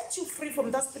set you free from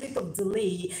that spirit of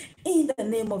delay in the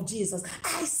name of Jesus.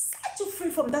 I set you free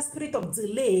from that spirit of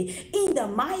delay in the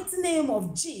mighty name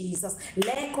of Jesus.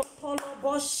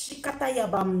 Lekotolobo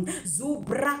shikatayabam,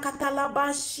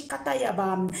 zubrakatalaba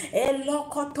shikatayabam,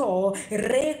 elokoto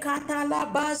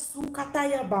rekatalaba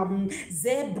sukatayabam,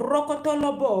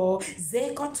 zebrokotolobo,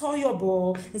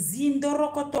 zekotoyobo,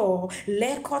 zindorokoto,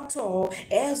 lekoto,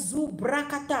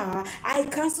 ezubrakata. I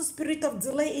cancel spirit of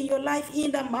delay in your life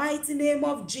in the mighty name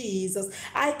of Jesus.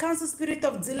 I cancel spirit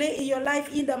of delay in your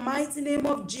life in the mighty name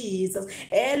of Jesus.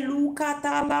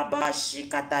 Elukatalaba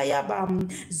shikatayabam,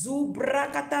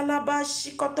 zubrakatalaba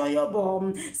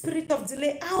shikotoyobom. Spirit of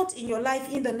delay out in your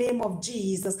life in the name of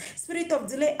Jesus. Spirit of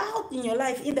delay out in your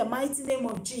life in the mighty name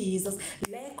of Jesus.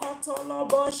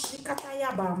 Lekotolobo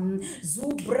shikatayabam,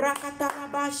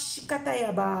 zubrakatalaba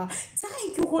shikatayaba.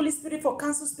 Thank you, Holy Spirit, for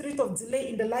cancel spirit of delay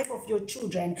in the life of your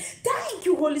children. Thank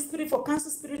you, Holy Spirit, for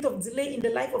cancel spirit of delay in the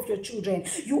life of your children.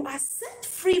 You are set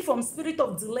free from spirit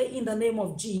of delay in the name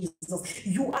of Jesus.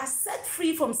 You are set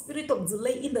free from spirit of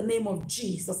delay in the name of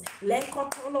Jesus.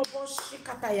 Lekotolobo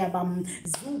shikatayabam,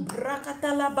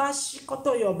 zubrakatalaba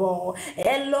shikotoyobo,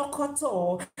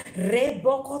 elokoto,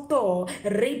 rebokoto,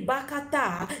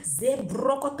 ribakata,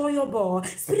 zebrokotoyobo.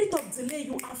 Spirit of delay,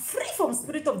 you are free from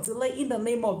spirit of delay in the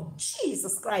name of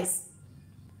Jesus Christ.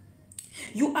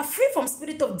 You are free from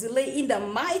spirit of delay in the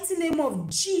mighty name of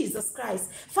Jesus Christ.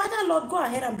 Father, Lord, go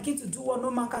ahead and begin to do what no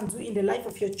man can do in the life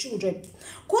of your children.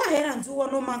 Go ahead and do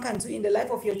what no man can do in the life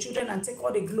of your children and take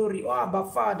all the glory, oh Abba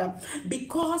Father,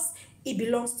 because it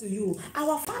belongs to you.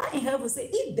 Our Father in heaven says,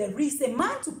 if there is a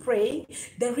man to pray,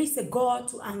 there is a God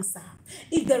to answer.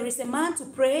 If there is a man to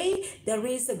pray, there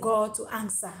is a God to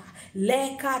answer.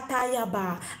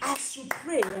 Lekatayaba. As you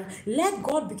pray, let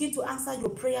God begin to answer your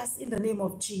prayers in the name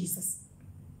of Jesus.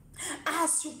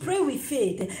 As you pray with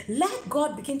faith, let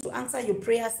God begin to answer your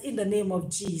prayers in the name of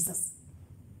Jesus.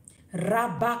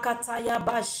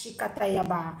 Rabakatayaba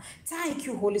shikatayaba. Thank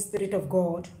you, Holy Spirit of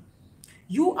God.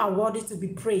 You are worthy to be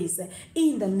praised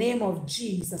in the name of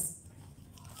Jesus.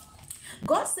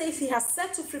 God says he has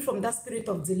set you free from that spirit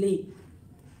of delay.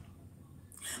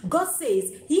 God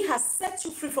says he has set you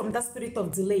free from that spirit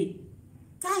of delay.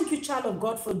 Thank you, child of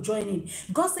God, for joining.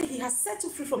 God said he has set you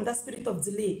free from that spirit of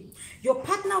delay. Your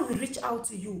partner will reach out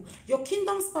to you. Your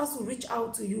kingdom spouse will reach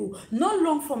out to you. Not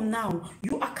long from now,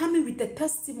 you are coming with a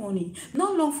testimony.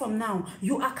 Not long from now,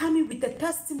 you are coming with a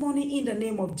testimony in the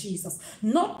name of Jesus.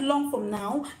 Not long from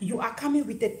now, you are coming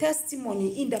with a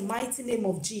testimony in the mighty name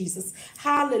of Jesus.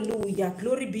 Hallelujah.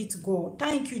 Glory be to God.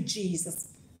 Thank you, Jesus.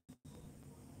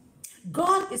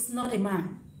 God is not a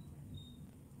man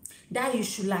that you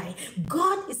should lie.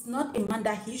 God is not a man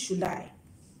that he should lie.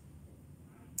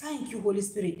 Thank you, Holy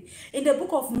Spirit. In the book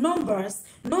of Numbers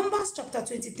chapter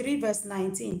 23, verse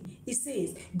 19, it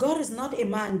says, God is not a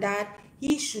man that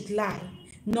he should lie,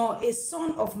 nor a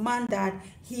son of man that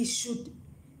he should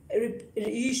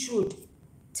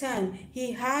turn.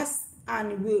 He has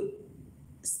and will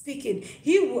speak it.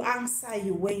 He will answer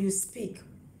you when you speak.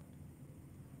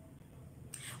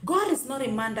 God is not a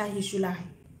man that he should lie.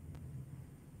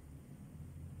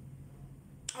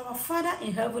 Our Father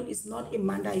in heaven is not a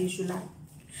man that you should lie.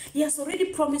 He has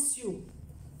already promised you.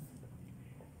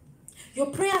 Your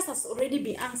prayers has already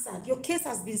been answered. Your case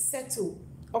has been settled.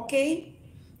 Okay?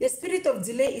 The spirit of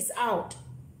delay is out.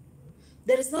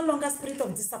 There is no longer spirit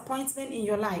of disappointment in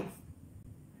your life.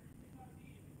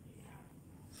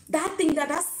 That thing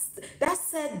that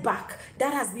setback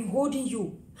that has been holding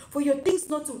you, for your things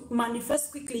not to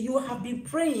manifest quickly, you have been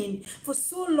praying for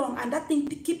so long and that thing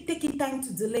keep taking time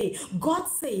to delay. God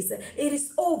says it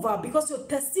is over because your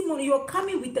testimony, you're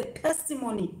coming with a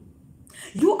testimony.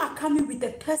 You are coming with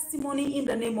a testimony in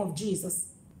the name of Jesus.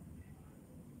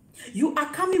 You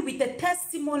are coming with a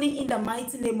testimony in the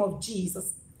mighty name of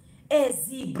Jesus. Thank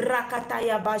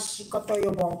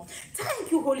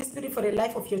you, Holy Spirit, for the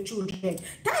life of your children.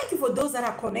 Thank you for those that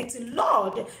are connecting.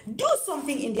 Lord, do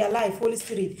something in their life, Holy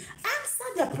Spirit. Answer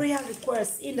their prayer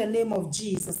requests in the name of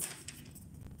Jesus.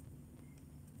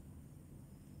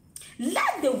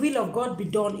 Let the will of God be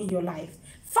done in your life.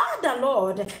 Father,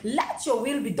 Lord, let your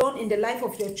will be done in the life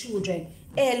of your children.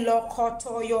 Let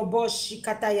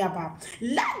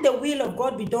the will of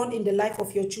God be done in the life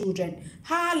of your children.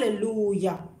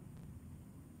 Hallelujah.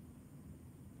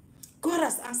 God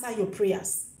has answered your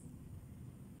prayers.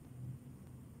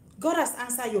 God has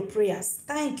answered your prayers.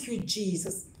 Thank you,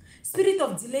 Jesus. Spirit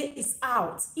of delay is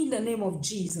out in the name of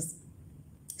Jesus.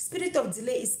 Spirit of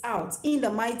delay is out in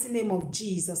the mighty name of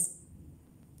Jesus.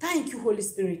 Thank you, Holy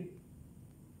Spirit.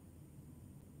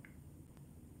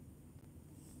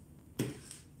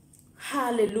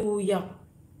 Hallelujah.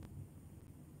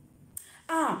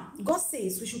 God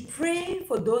says we should pray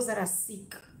for those that are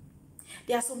sick.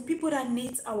 There are some people that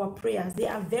need our prayers. They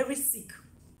are very sick.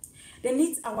 They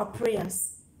need our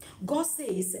prayers. God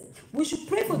says we should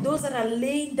pray for those that are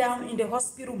laying down in the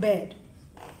hospital bed.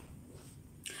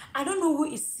 I don't know who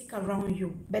is sick around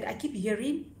you, but I keep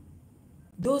hearing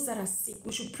those that are sick.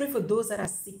 We should pray for those that are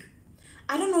sick.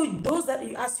 I don't know those that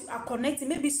you, as you are connecting,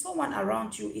 maybe someone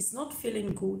around you is not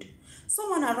feeling good.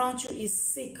 Someone around you is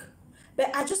sick.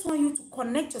 But I just want you to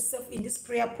connect yourself in this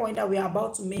prayer point that we are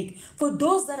about to make. For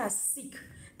those that are sick,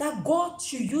 that God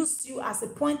should use you as a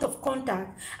point of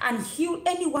contact and heal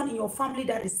anyone in your family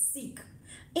that is sick.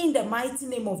 In the mighty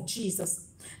name of Jesus.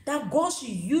 That God should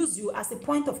use you as a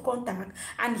point of contact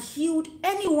and heal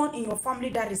anyone in your family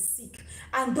that is sick.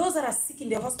 And those that are sick in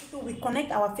the hospital, we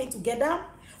connect our faith together.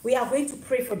 We are going to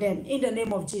pray for them in the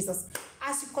name of Jesus.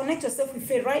 As you connect yourself with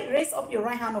faith, raise up your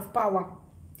right hand of power.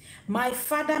 My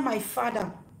Father, my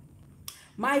Father,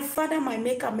 my Father, my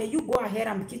Maker, may you go ahead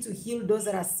and begin to heal those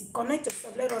that are sick. Connect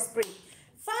yourself. Let us pray.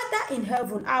 Father in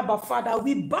heaven, Abba, Father,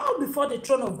 we bow before the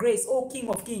throne of grace, O King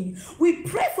of Kings. We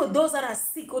pray for those that are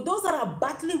sick or those that are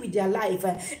battling with their life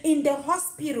in the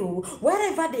hospital,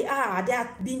 wherever they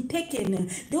have been taken,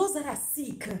 those that are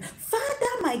sick.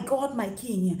 Father, my God, my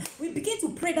King, we begin to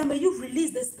pray that may you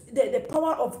release the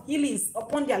power of healings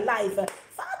upon their life.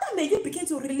 Father, may you begin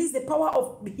to release the power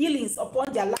of healings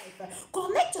upon their life.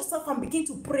 Connect yourself and begin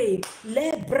to pray.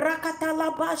 Le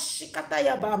brakatalaba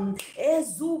shikatayaba.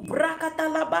 Ezu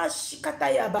brakatalaba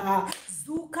shikatayaba.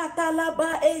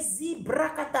 Zukatalaba ezi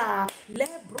brakata. Le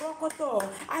brokoto.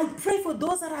 I pray for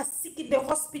those that are sick in the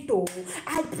hospital.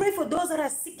 I pray for those that are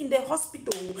sick in the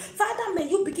hospital. Father, may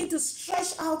you begin to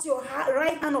stretch out your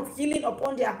right hand of healing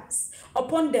upon them.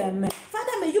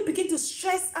 Father, may you begin to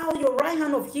stretch out your right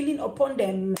hand of healing upon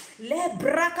them. Le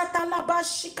brakatalaba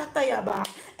shikatayaba.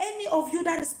 Any of you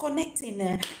that is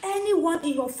connecting, anyone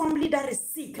in your family that is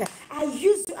sick, I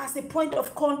use you as a point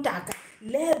of contact.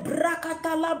 Le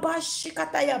brakatalaba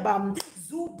shikatayaba.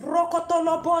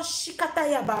 Zubrokotolobo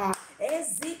shikatayaba.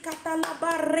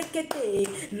 Ezikatalaba rekete.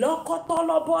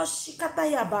 Lokotolobo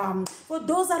shikatayaba. For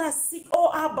those that are sick,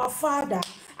 oh Abba Father,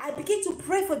 I begin to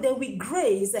pray for them with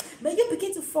grace. May you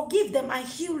begin to forgive them and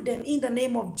heal them in the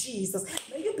name of Jesus.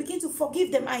 May you begin to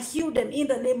forgive them and heal them in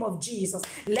the name of Jesus.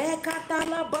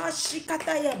 Lekatalaba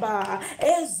shikatayaba.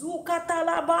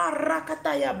 Ezukatalaba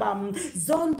rakatayaba.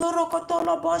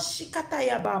 Zondorokotolobo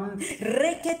shikatayaba.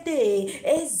 Rekete.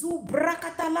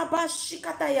 Ezubrakatala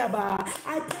shikatayaba.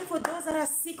 I pray for those that are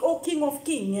sick, oh King of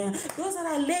Kings, those that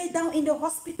are laid down in the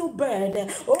hospital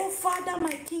bed. Oh Father,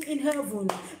 my King in heaven,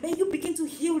 may you begin to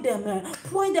heal them.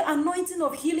 Pour the anointing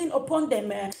of healing upon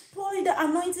them. Pour the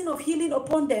anointing of healing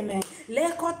upon them.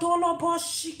 Lekotolobo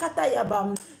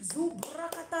shikatayaba.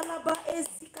 Zubrakatalaba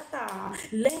ezikata.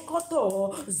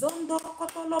 Lekoto.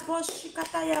 Zondorokotolobo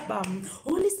shikatayaba.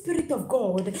 Holy Spirit of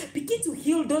God, begin to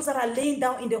heal those that are laying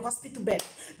down in the hospital bed.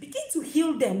 Begin to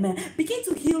heal them. Begin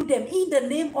to heal them in the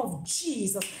name of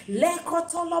Jesus.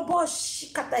 Lekotolobo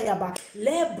shikatayaba.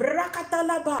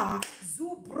 Lebrakatalaba.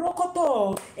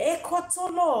 Zubrokoto.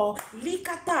 Ekotolo.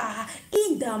 Likata.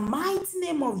 In the mighty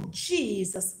name of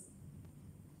Jesus.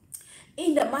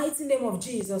 In the mighty name of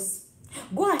Jesus.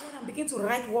 Go ahead and begin to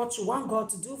write what you want God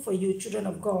to do for you, children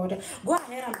of God. Go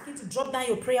ahead and begin to drop down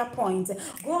your prayer point.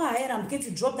 Go ahead and begin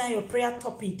to drop down your prayer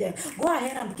topic. Go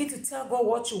ahead and begin to tell God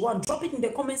what you want. Drop it in the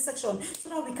comment section so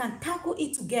that we can tackle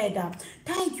it together.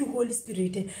 Thank you, Holy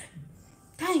Spirit.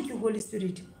 Thank you, Holy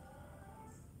Spirit.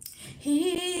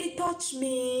 He touched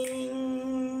me.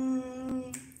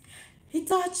 He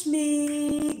touched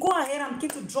me. Go ahead and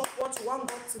begin to drop what you want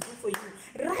God to do for you.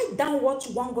 Write down what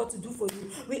you want God to do for you.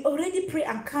 We already pray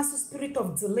and cancel spirit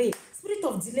of delay. Spirit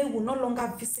of delay will no longer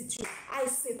visit you. I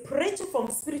separate you from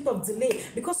spirit of delay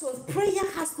because your prayer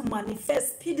has to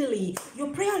manifest speedily. Your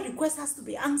prayer request has to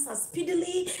be answered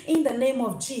speedily in the name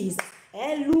of Jesus.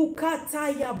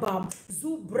 Elukatayaba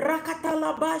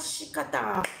Zubrakatalaba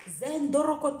Shikata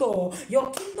Zendorokoto. Your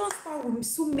kingdom star will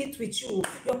soon meet with you.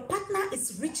 Your partner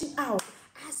is reaching out.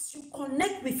 As you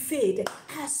connect with faith,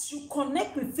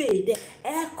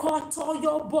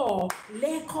 Ekotoyobo,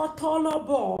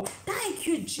 Lekotolobo. Thank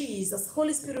you, Jesus.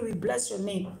 Holy Spirit, we bless your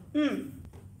name.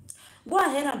 Go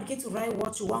ahead and begin to write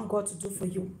what you want God to do for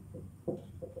you.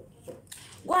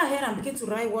 Go ahead and begin to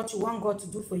write what you want God to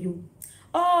do for you.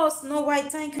 Oh, Snow White,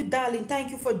 thank you, darling.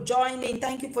 Thank you for joining.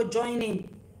 Thank you for joining.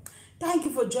 Thank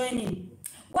you for joining.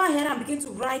 Go ahead and begin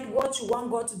to write what you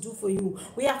want God to do for you.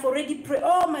 We have already prayed.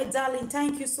 Oh, my darling,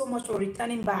 thank you so much for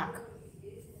returning back.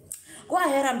 Go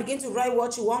ahead and begin to write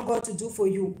what you want God to do for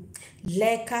you.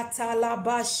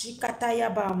 Lekatalaba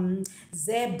shikatayabam.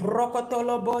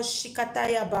 Zebrokotolobo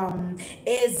shikatayabam.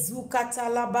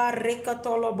 Ezukatalaba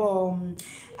rekatolobo.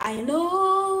 I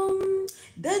know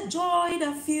the joy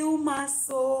that fills my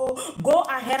soul. Go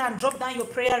ahead and drop down your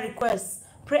prayer requests.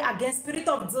 Pray against spirit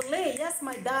of delay. Yes,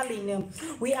 my darling.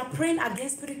 We are praying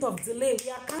against spirit of delay.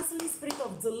 We are canceling spirit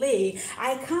of delay.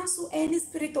 I cancel any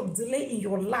spirit of delay in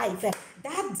your life.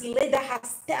 That delay that has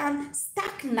stand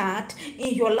stagnant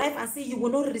in your life and say you will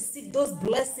not receive those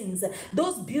blessings,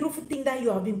 those beautiful things that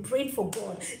you have been praying for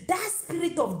God. That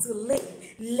spirit of delay.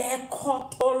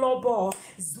 Lekotolobo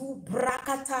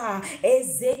Zubrakata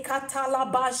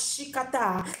Ezekatalaba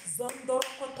Shikata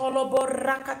Zondorokotolobo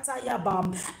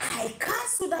Rakatayabam. I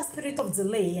cancel that spirit of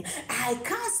delay. I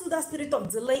cancel that spirit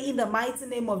of delay in the mighty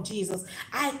name of Jesus.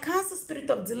 I cancel spirit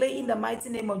of delay in the mighty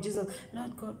name of Jesus.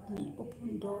 Lord God,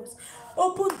 open doors.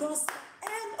 Open doors.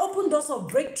 And open doors of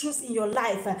breakthroughs in your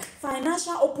life.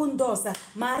 Financial open doors.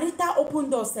 Marital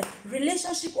open doors.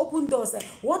 Relationship open doors.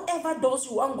 Whatever doors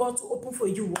you want God to open for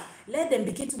you, let them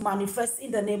begin to manifest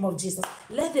in the name of Jesus.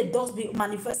 Let the doors be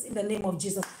manifest in the name of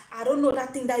Jesus. I don't know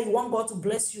that thing that you want God to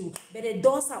bless you, but the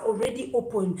doors are already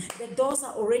open. The doors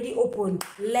are already open.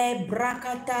 Le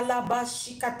brakatalaba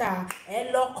shikata.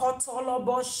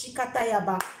 Elokotolobo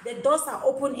shikatayaba. The doors are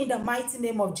open in the mighty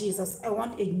name of Jesus. I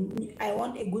want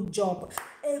a good job.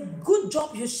 A good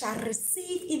job you shall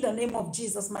receive in the name of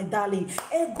Jesus, my darling.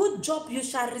 A good job you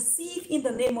shall receive in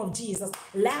the name of Jesus.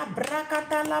 La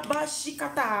brakatalaba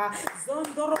shikata.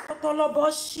 Zondorokotolobo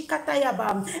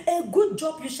shikatayaba. A good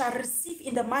job you shall receive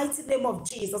in the mighty name of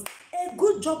Jesus. A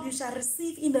good job you shall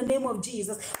receive in the name of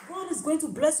Jesus. God is going to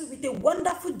bless you with a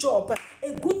wonderful job,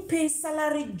 a good paid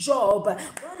salary job.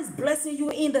 God is blessing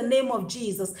you in the name of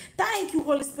Jesus. Thank you,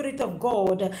 Holy Spirit of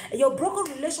God. Your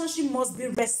broken relationship must be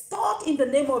restored in the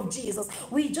name of Jesus.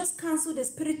 We just cancel the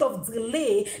spirit of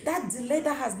delay, that delay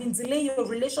that has been delaying your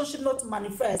relationship not to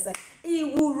manifest.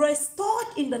 It will restore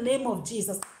in the name of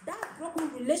Jesus. That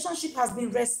broken relationship has been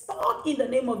restored in the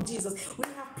name of Jesus. We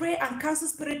have prayed and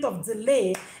cancelled spirit of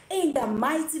delay in the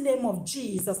mighty name of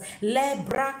Jesus.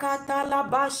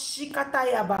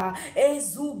 Lebrakatalabasikatayaba,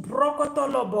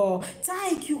 ezubrokotolobo.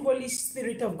 Thank you, Holy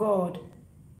Spirit of God.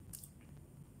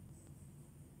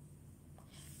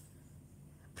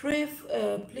 Pray,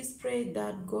 please pray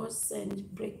that God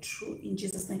send breakthrough in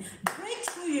Jesus' name.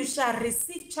 Breakthrough you shall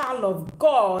receive, child of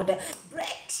God.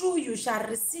 Breakthrough you shall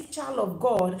receive, child of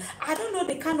God. I don't know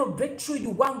the kind of breakthrough you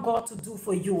want God to do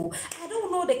for you. I don't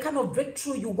know the kind of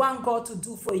breakthrough you want God to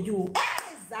do for you.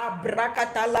 I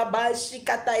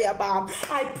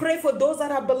pray for those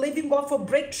that are believing God for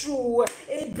breakthrough.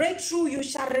 A breakthrough you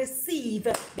shall receive.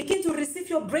 Begin to receive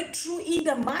your breakthrough in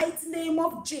the mighty name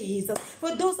of Jesus.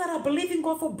 For those that are believing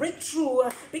God for breakthrough,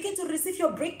 begin to receive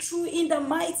your breakthrough in the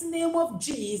mighty name of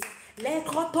Jesus.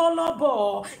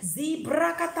 Lekotolobo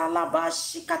zibrakatalaba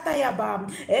shikatayaba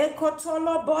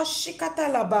ekotolobo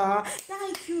shikatalaba.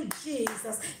 Thank you,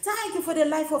 Jesus. Thank you for the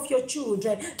life of your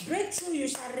children. Breakthrough you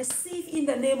shall receive in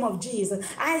the name of Jesus.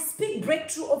 I speak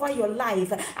breakthrough over your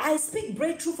life. I speak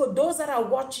breakthrough for those that are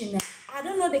watching. I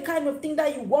don't know the kind of thing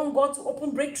that you want God to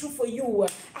open breakthrough for you.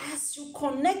 As you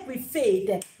connect with faith,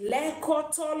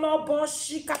 lekotolobo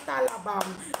shikatalaba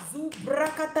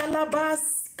zubrakatalaba.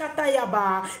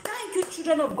 Thank you,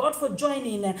 children of God, for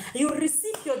joining. You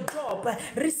receive your job,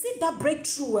 receive that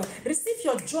breakthrough, receive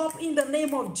your job in the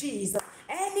name of Jesus.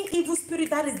 Any evil spirit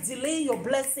that is delaying your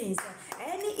blessings,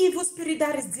 any evil spirit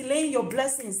that is delaying your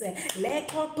blessings,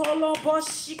 lekotolobo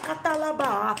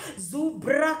shikatalaba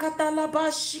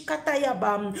zubrakatalaba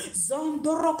shikatayaba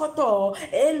zondorokoto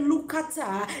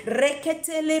elukata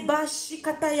reketeleba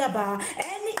shikatayaba.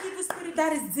 Any evil spirit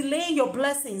that is delaying your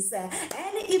blessings,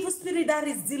 any evil spirit that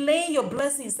is delaying your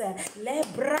blessings, that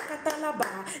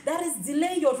is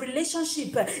delaying your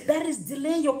relationship, that is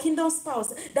delaying your kingdom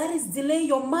spouse, that is delaying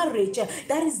your marriage,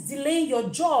 that is delaying your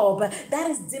job, that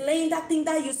is delaying that thing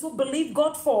that you so believe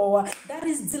God for, that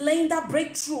is delaying that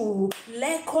breakthrough.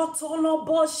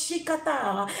 Lekotolobo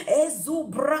shikata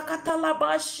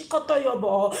ezubrakatala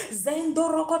shikotoyobo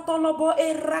zendorokotolobo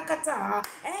erakata.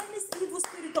 Any evil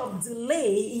spirit of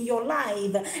delay in your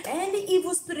life, any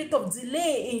evil spirit of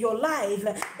delay in your life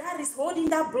that is holding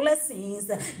that blessings,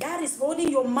 that is holding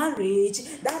your marriage,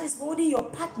 that is holding your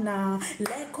partner,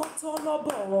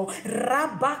 lekotolobo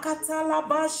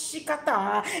rabakatalaba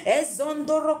shikata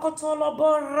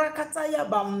ezondorokotolobo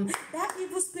rakatayabam. That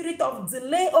evil spirit of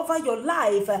delay over your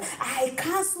life, I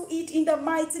cancel it in the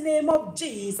mighty name of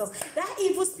Jesus. That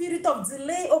evil spirit of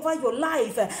delay over your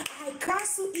life, I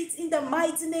cancel it in the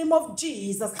mighty name of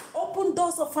Jesus. Open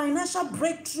doors of financial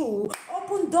breakthrough,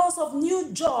 open doors of new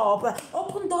job,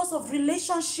 open doors of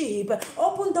relationship,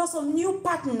 open doors of new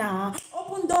partner,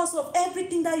 open doors of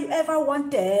everything that you ever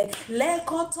wanted.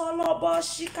 Lekotolobo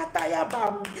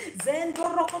shikatayabam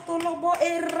zendorokotolobo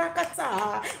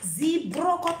erakata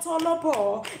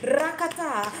zibrokotolobo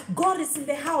rakata. God is in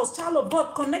the house, child of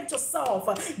God, connect yourself.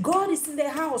 God is in the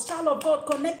house, child of God,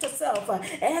 connect yourself.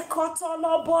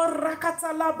 Ekotolobo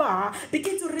rakatalaba.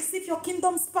 Begin to receive your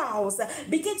kingdom spouse.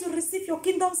 Begin to receive your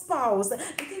kingdom spouse.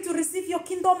 Begin to receive your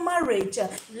kingdom marriage.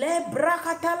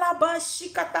 Lebrakatalaba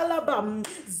shikatalaba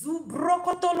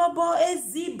zubrokotolobo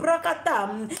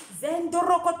ezibrakata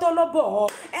zendorokotolobo.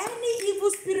 Any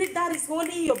evil spirit that is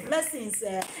holding your blessings,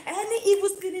 any evil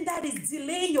spirit that is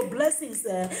delaying your blessings,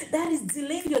 that is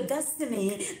delaying your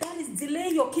destiny, that is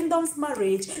delaying your kingdom's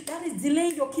marriage, that is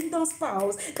delaying your kingdom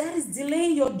spouse, that is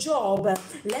delaying your job,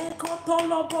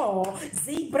 lekotolobo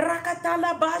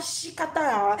zibrakatalaba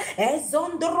shikata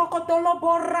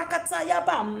ezondorokotolobo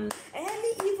rakatayabam.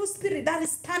 Any evil spirit that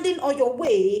is standing on your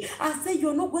way and say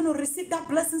you're not going to receive that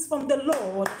blessings from the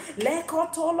Lord,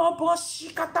 lekotolobo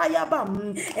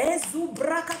shikatayabam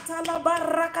ezubrakatala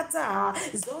rakata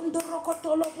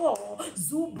zondorokotolobo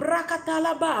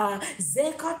zubrakatalaba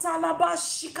zekatalaba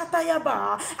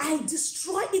shikatayaba. I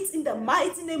destroy it in the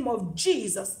mighty name of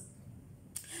Jesus.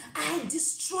 I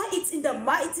destroy it in the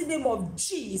mighty name of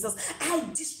Jesus. I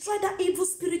destroy that evil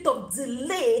spirit of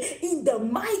delay in the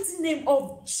mighty name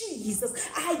of Jesus.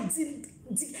 I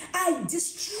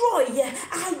destroy,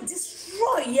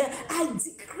 I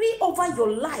decree over your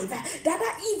life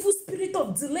that evil spirit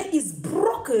of delay is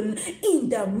broken in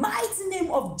the mighty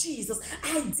name of Jesus.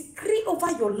 I decree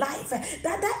over your life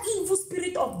that evil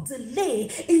spirit of delay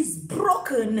is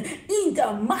broken in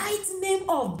the mighty name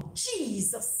of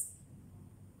Jesus.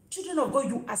 Children of God,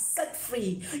 you are set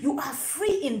free. You are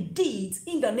free indeed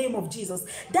in the name of Jesus.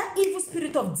 That evil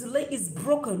spirit of delay is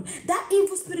broken. That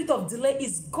evil spirit of delay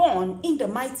is gone in the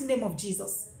mighty name of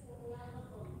Jesus.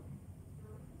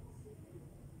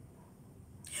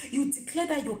 You declare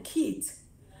that your kids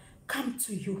come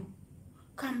to you.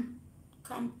 Come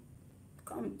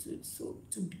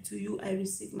to you. I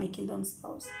receive my kingdom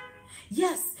spouse.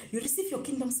 Yes, you receive your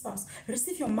kingdom spouse,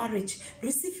 receive your marriage,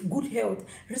 receive good health,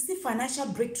 receive financial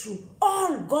breakthrough.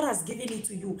 All God has given it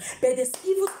to you. But this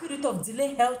evil spirit of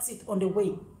delay helps it on the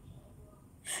way.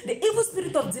 The evil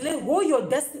spirit of delay hold your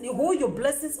destiny, hold your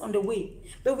blessings on the way.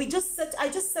 But I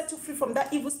just set you free from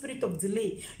that evil spirit of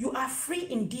delay. You are free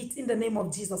indeed in the name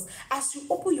of Jesus. As you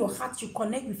open your heart, you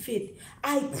connect with faith.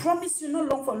 I promise you, no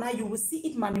long from now, you will see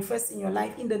it manifest in your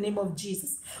life in the name of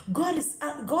Jesus. God is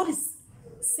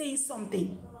saying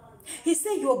something. He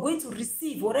said you are going to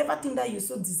receive whatever thing that you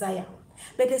so desire.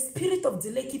 But the spirit of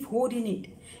delay keep holding it.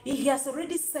 He has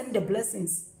already sent the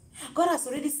blessings. God has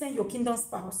already sent your kingdom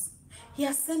spouse. He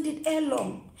has sent it ere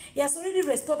long. He has already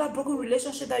restored that broken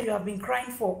relationship that you have been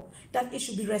crying for, that it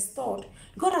should be restored.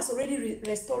 God has already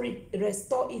restored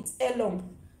it ere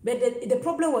long. But the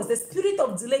problem was the spirit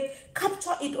of delay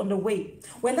captured it on the way.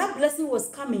 When that blessing was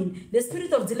coming, the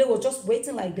spirit of delay was just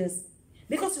waiting like this.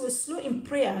 Because you were slow in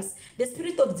prayers, the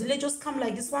spirit of delay just come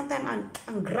like this one time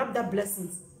and grab that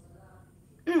blessings.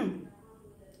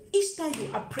 Each time you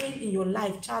are praying in your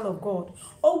life, child of God,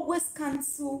 always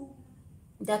cancel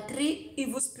the 3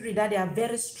 evil spirits that they are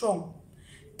very strong.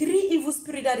 3 evil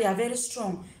spirits that they are very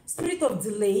strong. Spirit of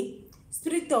delay,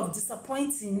 spirit of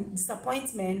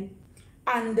disappointment,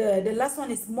 and the last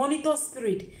one is monitor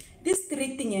spirit. These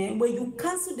 3 things, when you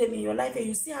cancel them in your life and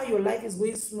you see how your life is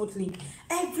going smoothly,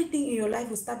 everything in your life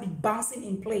will start bouncing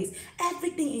in place.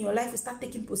 Everything in your life will start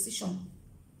taking position.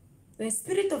 The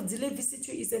spirit of delay visit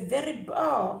you is a very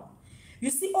you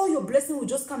see, all your blessings will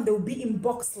just come. They will be in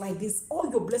box like this.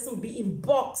 All your blessings will be in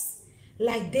box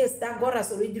like this. That God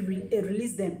has already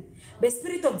released them. The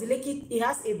spirit of delay, it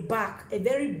has a back, a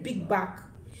very big back.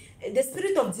 The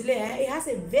spirit of delay, it has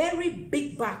a very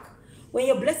big back. When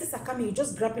your blessings are coming, you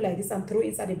just grab it like this and throw it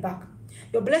inside the back.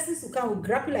 Your blessings will come, will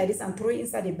grab it like this and throw it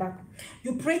inside the back.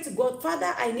 You pray to God,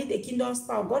 Father, I need a kingdom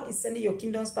spouse. God is sending your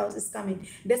kingdom spouse is coming.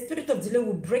 The spirit of delay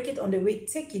will break it on the way,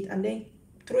 take it, and then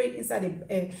throw it inside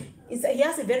the inside. He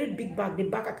has a very big back. The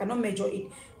back, I cannot measure it.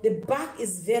 The back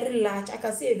is very large. I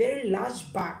can see a very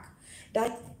large back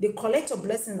that they collect your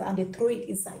blessings and they throw it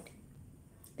inside.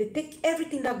 They take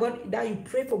everything that you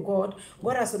pray for God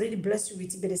has already blessed you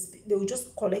with it, but they will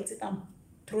just collect it and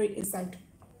throw it inside.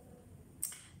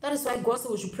 That is why God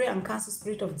said we should pray and cancel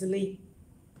spirit of delay.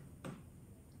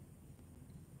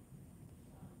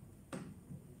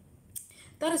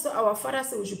 That is why our Father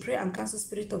said we should pray and cancel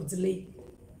spirit of delay.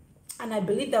 And I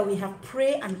believe that we have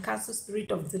prayed and cancelled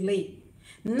spirit of delay.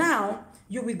 Now,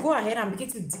 you will go ahead and begin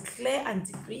to declare and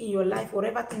decree in your life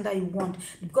whatever thing that you want.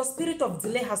 Because spirit of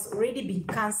delay has already been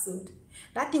cancelled.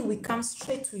 That thing will come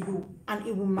straight to you and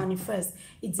it will manifest.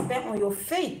 It depends on your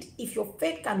faith. If your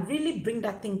faith can really bring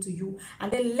that thing to you,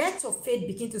 and then let your faith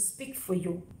begin to speak for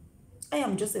you. I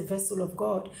am just a vessel of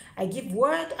God. I give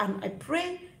word and I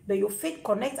pray, but your faith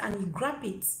connects and you grab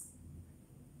it.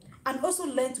 And also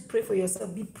learn to pray for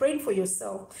yourself. Be praying for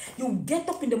yourself. You get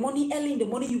up in the morning, early in the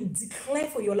morning, you declare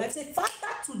for your life. Say, Father,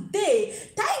 today,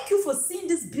 thank you for seeing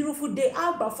this beautiful day.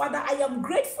 Abba, Father, I am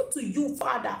grateful to you,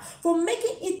 Father, for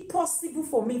making it possible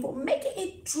for me, for making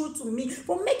it true to me,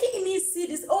 for making me see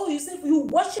this. Oh, you say you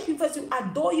worship him first, you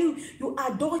adore him,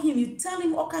 you tell him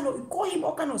you call him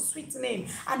all kind of sweet name.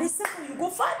 And the second you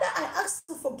go, Father, I ask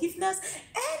for forgiveness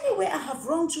anywhere I have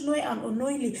wronged you knowingly and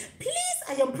unknowingly. Please,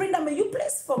 I am praying that may you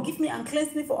please forgive me and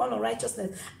cleanse me for all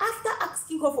unrighteousness. After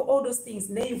asking God for all those things,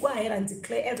 then you go ahead and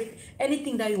declare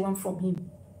anything that you want from him.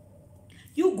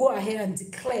 You go ahead and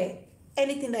declare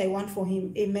anything that you want for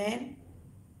him. Amen.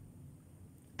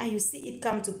 And you see it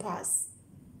come to pass.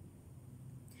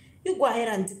 You go ahead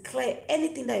and declare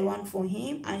anything that you want for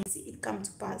him and you see it come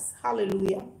to pass.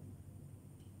 Hallelujah.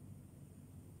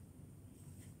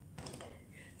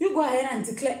 You go ahead and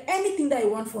declare anything that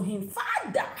you want for him.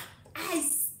 Father, I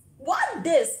want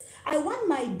this. I want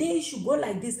my day should go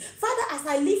like this. Father, as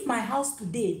I leave my house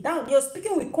today, now you're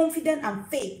speaking with confidence and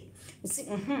faith. You see,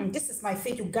 this is my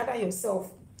faith. You gather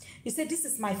yourself. You say, this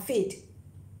is my faith.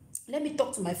 Let me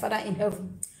talk to my Father in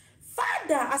heaven.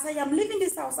 Father, as I am leaving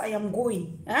this house, I am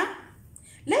going.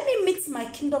 Let me meet my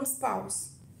kingdom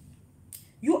spouse.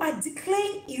 You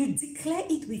declare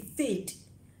it with faith.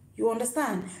 You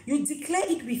understand? You declare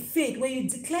it with faith. When you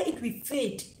declare it with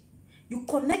faith, you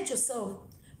connect yourself.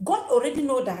 God already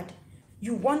know that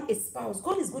you want a spouse.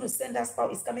 God is going to send that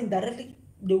spouse. It's coming directly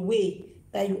the way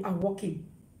that you are walking.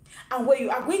 And when you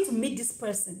are going to meet this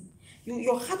person,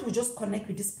 your heart will just connect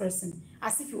with this person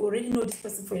as if you already know this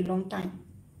person for a long time.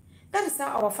 That is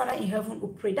how our Father in heaven will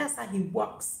pray. That's how he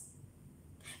works.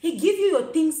 He give you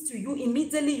your things to you,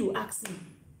 immediately you ask him.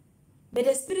 But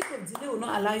the spirit of delay will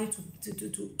not allow you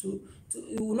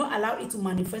it will not allow it to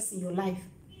manifest in your life.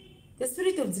 The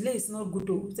spirit of delay is not good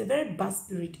though. It's a very bad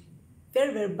spirit.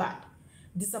 Very, very bad.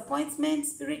 Disappointment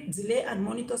spirit, delay, and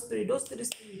monitor spirit. Those three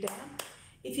spirits,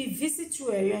 if he visits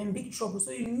you, you're in big trouble.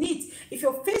 So you need, if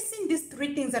you're facing these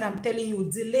three things that I'm telling you,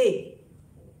 delay,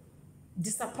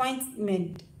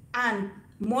 disappointment, and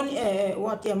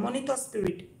monitor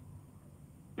spirit,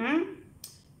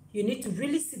 you need to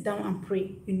really sit down and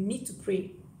pray. You need to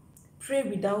pray. Pray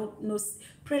without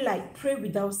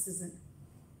without season.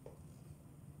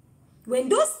 When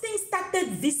those things started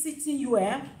visiting you,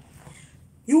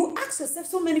 you ask yourself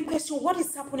so many questions. What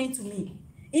is happening to me?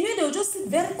 You know, they'll just sit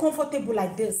very comfortable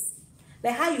like this.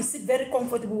 Like how you sit very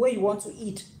comfortable where you want to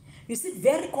eat. You sit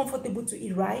very comfortable to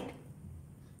eat, right?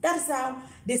 That's how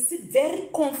they sit very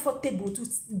comfortable to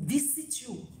visit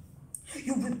you.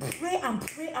 You will pray and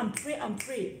pray and pray and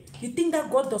pray. You think that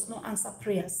God does not answer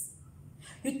prayers.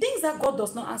 You think that God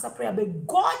does not answer prayer, but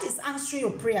God is answering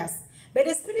your prayers. But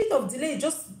the spirit of delay is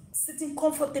just sitting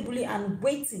comfortably and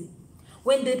waiting.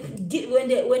 When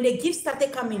the gifts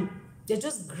started coming, they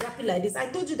just grab it like this. I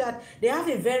told you that they have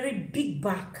a very big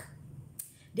back.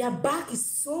 Their back is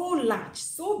so large,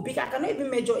 so big. I cannot even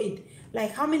measure it.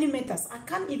 Like how many meters? I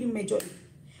can't even measure it.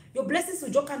 Your blessings will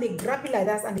just kind of grab it like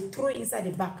that and they throw it inside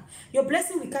the back. Your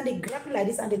blessing will kind of grab it like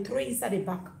this and they throw it inside the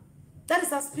back. That is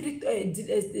how spirit,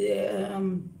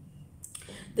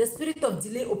 the spirit of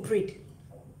delay operate.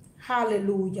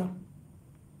 Hallelujah.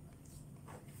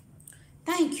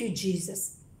 Thank you,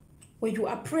 Jesus. When you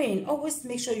are praying, always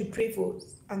make sure you pray for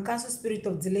and cancel spirit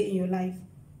of delay in your life.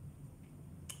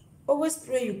 Always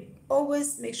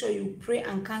make sure you pray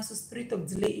and cancel spirit of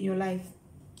delay in your life.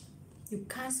 You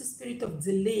cancel spirit of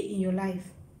delay in your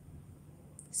life.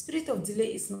 Spirit of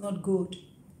delay is not good.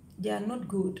 They are not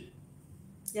good.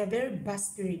 They are very bad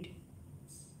spirit.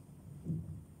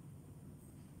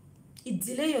 It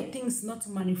delay your things not to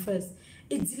manifest.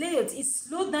 It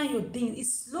slow down your things. It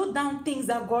slow down things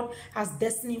that God has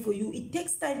destined for you. It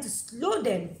takes time to slow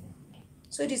them.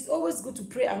 So it is always good to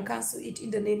pray and cancel it in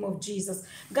the name of Jesus.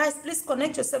 Guys, please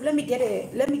connect yourself. Let me get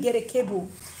a cable.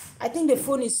 I think the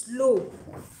phone is slow.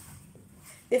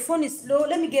 The phone is slow.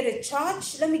 Let me get a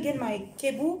charge. Let me get my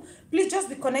cable. Please just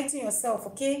be connecting yourself,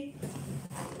 okay?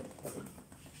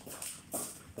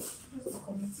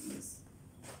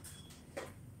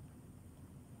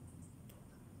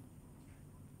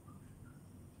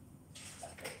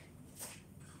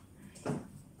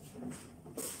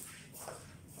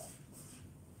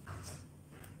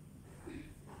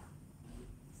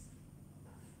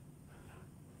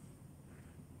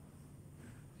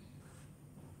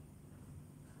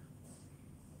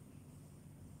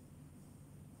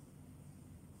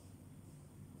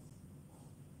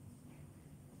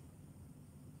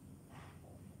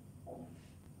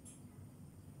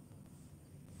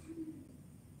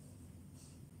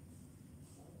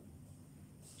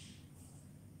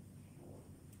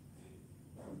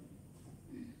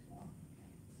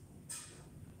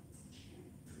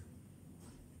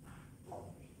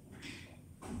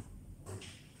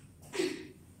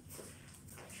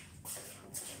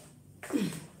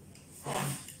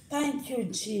 Thank you,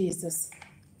 Jesus.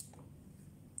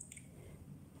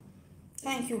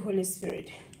 Thank you, Holy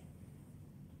Spirit.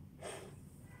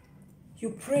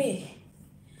 You pray.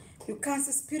 You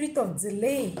cancel spirit of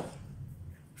delay.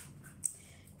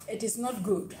 It is not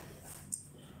good.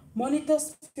 Monitor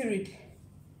spirit.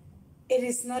 It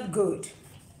is not good.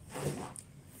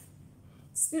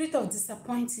 Spirit of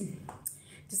disappointment.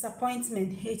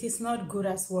 It is not good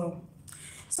as well.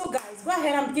 So guys, go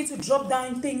ahead and begin to drop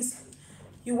down things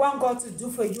you want God to do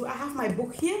for you. I have my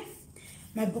book here,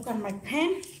 my book and my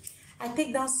pen. I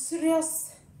take down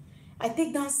serious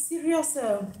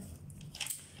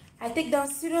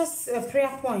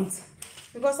prayer points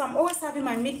because I'm always having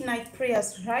my midnight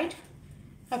prayers, right?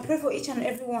 I pray for each and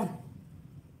every one.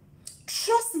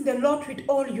 Trust in the Lord with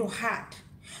all your heart.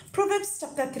 Proverbs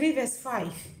chapter 3 verse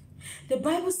 5. The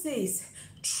Bible says,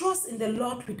 trust in the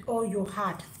Lord with all your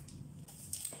heart.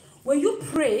 When you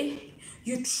pray,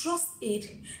 you trust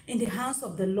it in the hands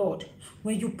of the Lord.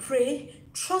 When you pray,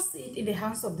 trust it in the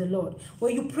hands of the Lord.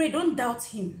 When you pray, don't doubt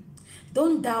him.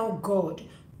 Don't doubt God.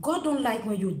 God don't like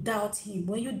when you doubt him.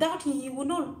 When you doubt him, he will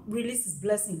not release his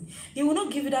blessing. He will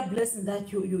not give you that blessing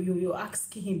that you're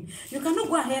asking him. You cannot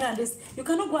go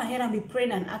ahead and be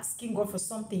praying and asking God for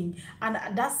something, and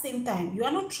at that same time you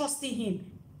are not trusting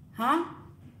him.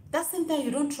 That same time you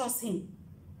don't trust him.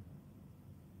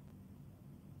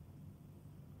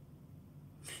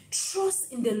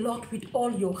 Trust in the Lord with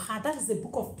all your heart. That is the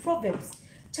book of Proverbs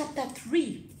chapter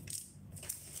 3,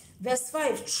 verse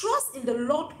 5. Trust in the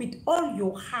Lord with all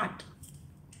your heart.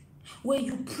 When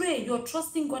you pray, you're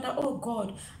trusting God that, oh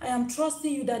God, I am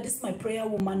trusting you that this my prayer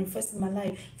will manifest in my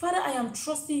life. Father, I am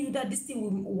trusting you that this thing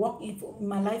will work in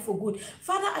my life for good.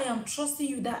 Father, I am trusting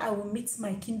you that I will meet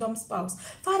my kingdom spouse.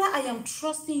 Father, I am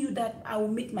trusting you that I will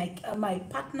meet my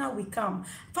partner will come.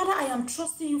 Father, I am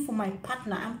trusting you for my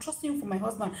partner. I'm trusting you for my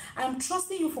husband. I am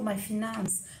trusting you for my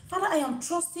finance. Father, I am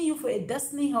trusting you for a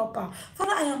destiny helper.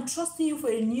 Father, I am trusting you for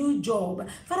a new job.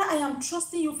 Father, I am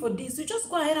trusting you for this. So just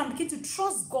go ahead and begin to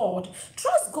trust God.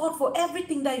 Trust God for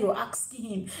everything that you're asking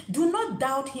him. Do not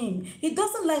doubt him. He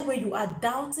doesn't like when you are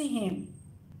doubting him.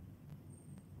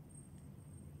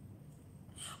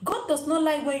 God does not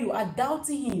like when you are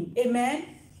doubting him. Amen.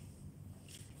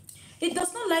 He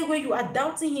does not like when you are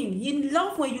doubting him. He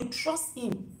loves when you trust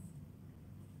him.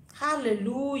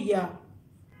 Hallelujah.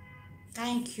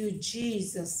 Thank you,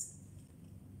 Jesus.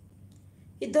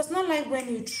 He does not like when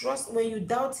you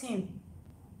doubt him.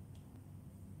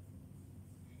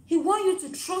 He wants you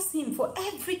to trust him for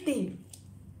everything.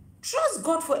 Trust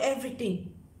God for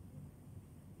everything.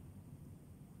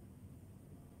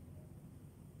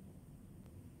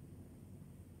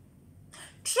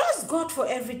 Trust God for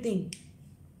everything.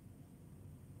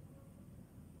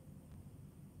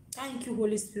 Thank you,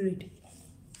 Holy Spirit.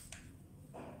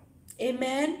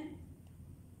 Amen.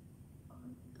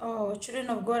 Oh, children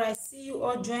of God, I see you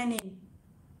all joining.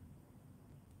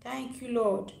 Thank you,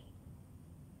 Lord.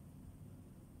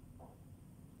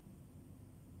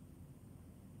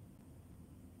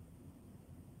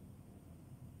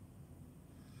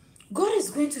 God is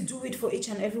going to do it for each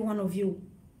and every one of you.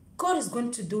 God is going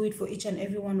to do it for each and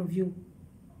every one of you.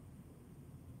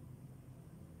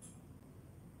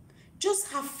 Just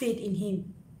have faith in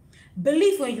him.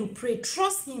 Believe when you pray.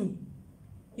 Trust him.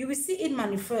 You will see it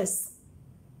manifest.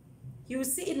 You will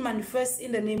see it manifest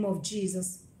in the name of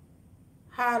Jesus.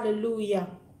 Hallelujah.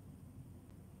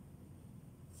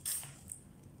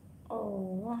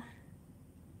 Oh,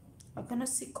 I cannot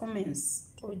see comments.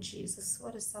 Oh, Jesus,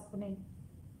 what is happening?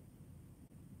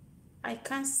 I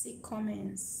can't see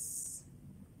comments.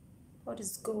 What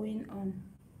is going on?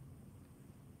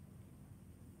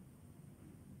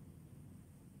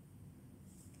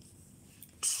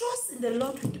 Trust in the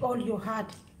Lord with all your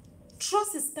heart.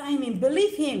 Trust his timing.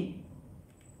 Believe him.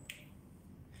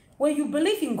 When you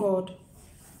believe in God,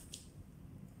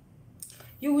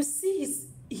 you will see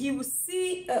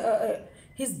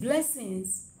his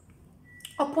blessings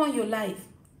upon your life.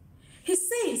 He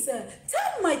says,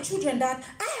 tell my children that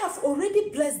I have already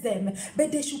blessed them,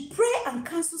 but they should pray and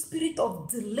cancel spirit of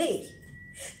delay.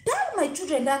 Tell my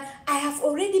children that I have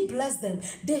already blessed them.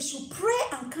 They should pray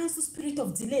and cancel spirit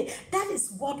of delay. That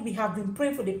is what we have been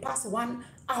praying for the past 1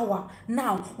 hour.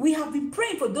 Now, we have been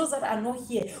praying for those that are not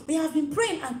here. We have been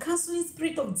praying and canceling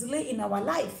spirit of delay in our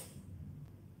life.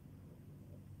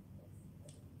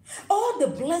 All the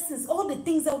blessings, all the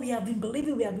things that we have been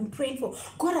believing, we have been praying for,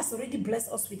 God has already blessed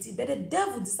us with it. But the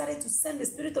devil decided to send the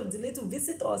spirit of delay to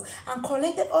visit us and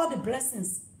collected all the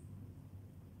blessings.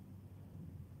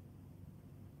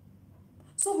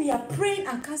 So we are praying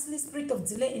and canceling spirit of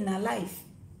delay in our life.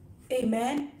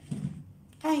 Amen.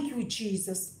 Thank you,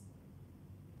 Jesus.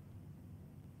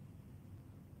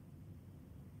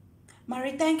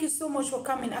 Marie, thank you so much for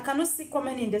coming. I cannot see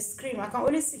comment in the screen. I can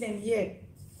only see them here.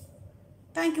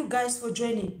 Thank you guys for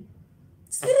joining.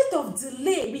 Spirit of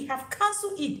delay, we have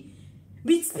cancelled it.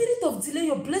 With spirit of delay,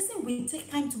 your blessing will take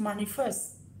time to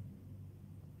manifest.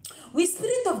 With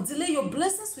spirit of delay, your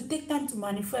blessings will take time to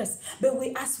manifest. But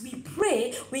as we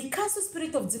pray, we cancel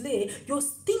spirit of delay, your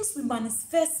things will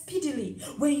manifest speedily.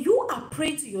 When you are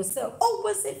praying to yourself,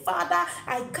 always say, Father,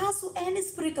 I cancel any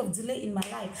spirit of delay in my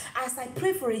life. As I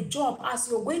pray for a job, as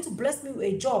you're going to bless me with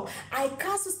a job, I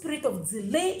cancel spirit of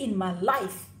delay in my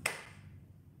life.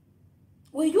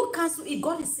 When you cancel it,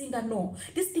 God is saying that no,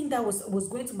 this thing that was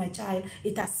going to my child,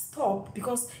 it has stopped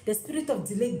because the spirit of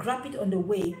delay grabbed it on the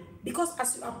way. Because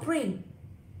as you are praying,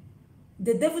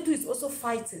 the devil too is also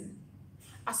fighting.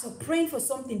 As you're praying for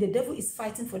something, the devil is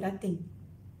fighting for that thing.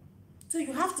 So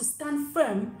you have to stand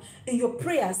firm in your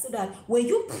prayers so that when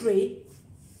you pray,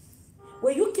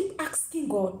 when you keep asking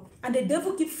God and the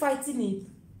devil keep fighting it,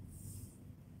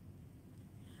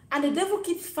 and the devil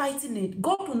keeps fighting it,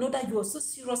 God will know that you are so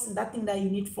serious in that thing that you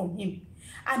need from him.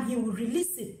 And he will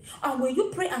release it. And when you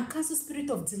pray and cancel spirit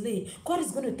of delay, God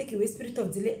is going to take away spirit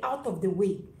of delay out of the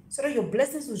way so that your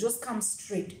blessings will just come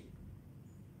straight.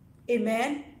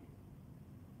 Amen.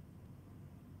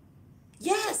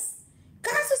 Yes.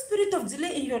 Cancel spirit of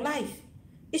delay in your life.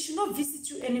 It should not visit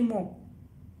you anymore.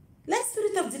 Let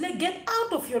spirit of delay get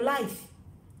out of your life.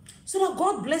 so that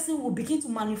God's blessing will begin to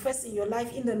manifest in your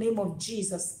life in the name of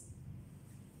Jesus.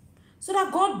 So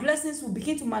that God's blessings will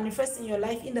begin to manifest in your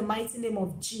life in the mighty name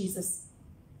of Jesus.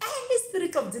 Any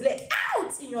spirit of delay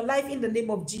out in your life in the name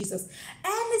of Jesus.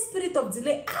 Any spirit of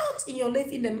delay out in your life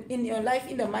in your life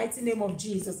in the mighty name of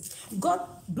Jesus. God,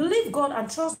 believe God and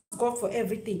trust God for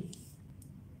everything.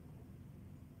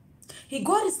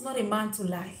 God is not a man to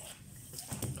lie.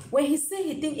 When he say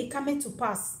he think it coming to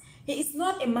pass, he is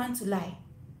not a man to lie.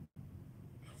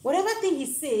 Whatever thing he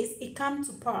says, it comes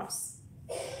to pass.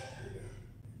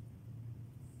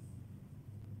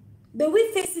 But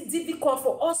we face it difficult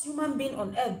for us human beings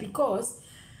on earth because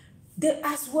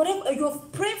as whatever you're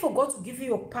praying for God to give you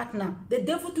your partner, the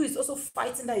devil too is also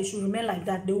fighting that you should remain like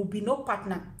that. There will be no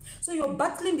partner. So you're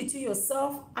battling between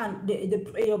yourself and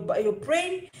you're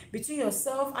praying between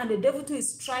yourself, and the devil too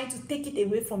is trying to take it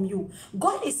away from you.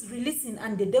 God is releasing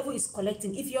and the devil is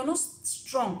collecting. If you're not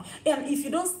strong and if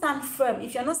you don't stand firm,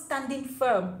 if you're not standing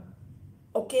firm,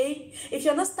 okay, if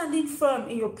you're not standing firm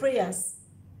in your prayers,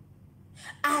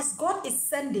 as God is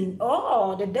sending,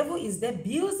 the devil is there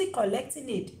busy collecting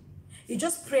it. You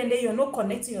just pray and then you're not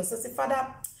connecting yourself. Say, Father,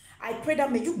 I pray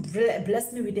that may you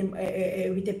bless me with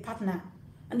a partner.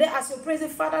 And then as you're praying, say,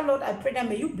 Father, Lord, I pray that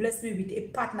may you bless me with a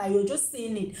partner. You're just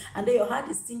saying it. And then your heart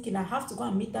is thinking, I have to go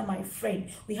and meet that my friend.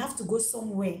 We have to go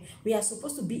somewhere. We are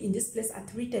supposed to be in this place at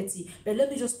 3:30. But let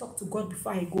me just talk to God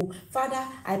before I go. Father,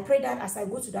 I pray that as I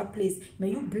go to that place, may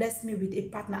you bless me with a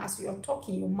partner. As you're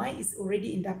talking, your mind is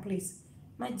already in that place.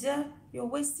 My dear, you're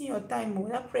wasting your time.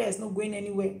 That prayer is not going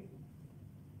anywhere.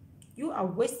 You are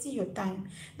wasting your time.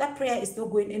 That prayer is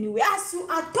not going anywhere. As you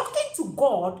are talking to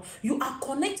God, you are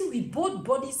connecting with both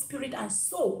body, spirit, and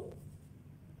soul.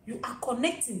 You are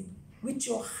connecting with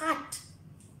your heart.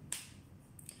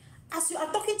 As you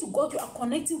are talking to God, you are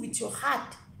connecting with your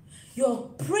heart. Your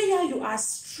prayer, you are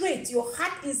straight. Your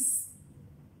heart is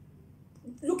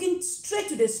looking straight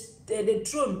to the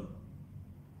throne.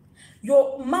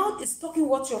 Your mouth is talking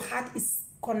what your heart is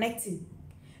connecting.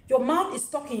 Your mouth is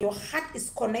talking, your heart is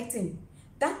connecting.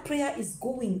 That prayer is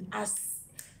going ASAP,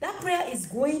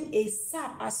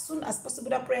 as soon as possible.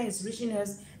 That prayer is reaching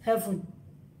us heaven.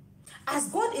 As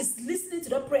God is listening to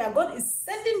that prayer, God is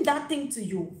sending that thing to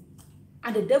you.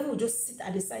 And the devil will just sit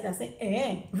at the side and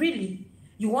say, really?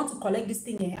 You want to collect this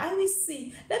thing? I will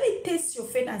see. Let me taste your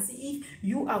faith and see if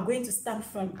you are going to stand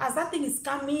firm. As that thing is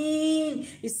coming,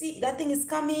 you see, that thing is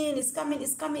coming, it's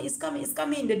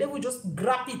coming. The devil just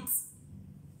grab it.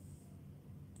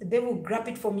 The devil will grab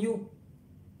it from you.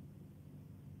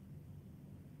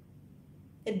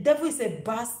 The devil is a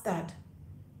bastard.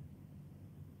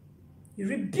 You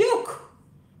rebuke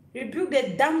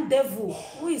the damn devil.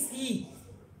 Who is he?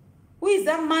 Who is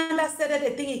that man that said that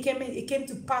the thing it came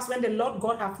to pass when the Lord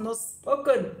God hath not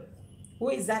spoken? Who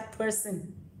is that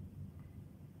person?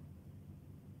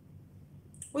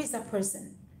 Who is that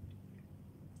person?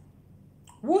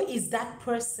 Who is that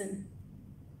person?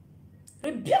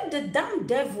 Rebuke the damn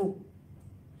devil.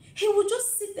 He will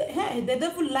just sit there. Hey, the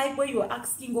devil like when you are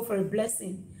asking God for a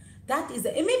blessing. That is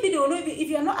it. Maybe they will know if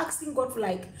you are not asking God for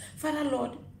like, Father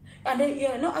Lord, and then you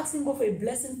are not asking God for a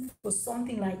blessing for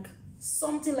something like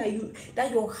you,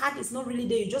 that your heart is not really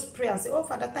there. You just pray and say, oh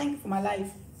Father, thank you for my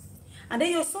life. And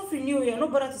then you're so renewed. You're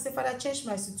not bothered to say, Father, change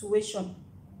my situation.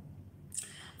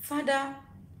 Father,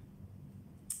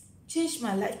 change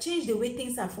my life. Change the way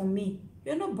things are for me.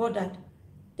 You're not bothered.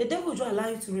 The devil will just allow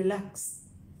you to relax.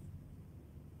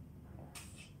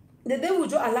 The devil will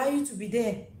just allow you to be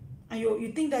there. And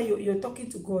you think that you're talking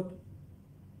to God.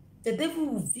 The devil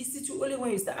will visit you only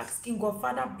when you start asking God,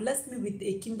 Father, bless me with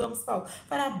a kingdom spouse.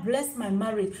 Father, bless my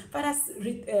marriage. Father,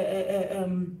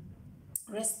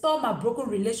 restore my broken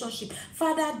relationship.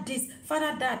 Father, this,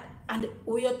 Father, that. And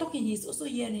when you're talking, he's also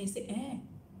hearing you say,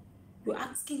 you're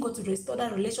asking God to restore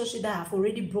that relationship that I've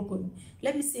already broken.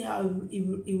 Let me see how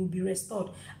it will be restored.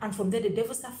 And from there, the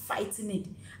devil starts fighting it.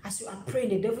 As you are praying,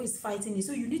 the devil is fighting it.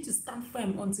 So you need to stand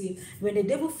firm until when the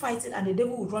devil fights it and the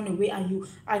devil will run away and you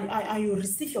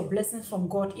receive your blessings from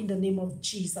God in the name of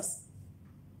Jesus.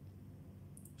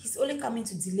 He's only coming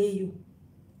to delay you.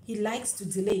 He likes to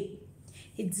delay.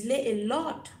 He delay a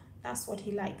lot. That's what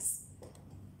he likes.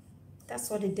 That's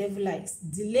what the devil likes.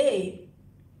 Delay.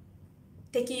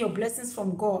 Taking your blessings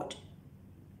from God.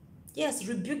 Yes,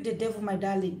 rebuke the devil, my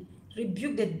darling.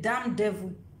 Rebuke the damn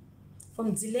devil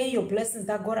from delaying your blessings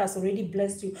that God has already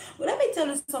blessed you. But let me tell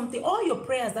you something. All your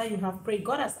prayers that you have prayed,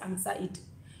 God has answered it.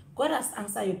 God has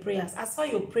answered your prayers. As far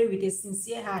as you pray with a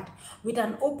sincere heart, with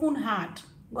an open heart,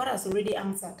 God has already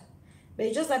answered. But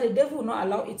it's just that the devil will not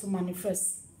allow it to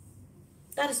manifest.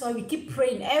 That is why we keep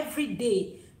praying every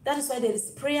day That is why there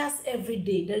is prayers every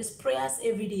day. There is prayers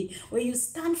every day. When you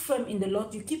stand firm in the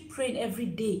Lord, you keep praying every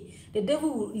day. The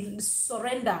devil will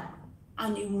surrender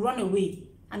and you will run away.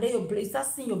 And then you start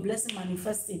seeing your blessing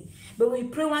manifesting. But when you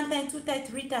pray 1 time, 2 times,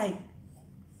 3 times,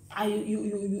 and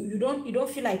you don't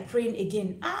feel like praying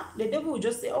again, the devil will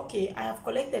just say, okay, I have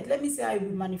collected. Let me see how it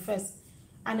will manifest.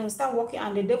 And they'll start working,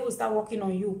 and the devil will start working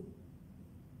on you.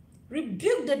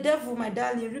 Rebuke the devil, my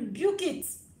darling. Rebuke it.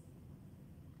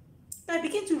 I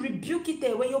begin to rebuke it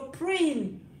there. When you're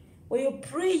praying,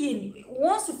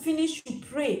 once you finish, you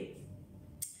pray.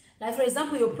 Like, for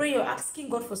example, you're praying, you're asking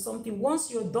God for something.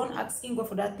 Once you're done asking God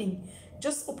for that thing,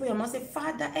 just open your mouth and say,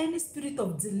 Father, any spirit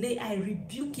of delay, I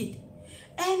rebuke it.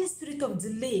 Any spirit of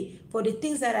delay for the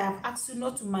things that I have asked you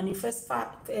not to manifest,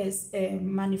 Father, I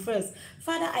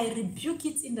rebuke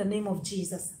it in the name of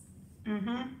Jesus.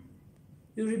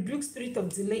 You rebuke spirit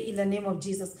of delay in the name of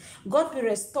Jesus. God will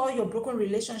restore your broken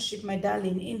relationship, my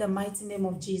darling, in the mighty name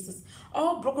of Jesus.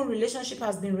 All broken relationship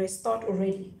has been restored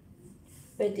already.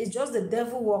 But it's just the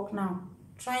devil work now,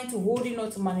 trying to hold you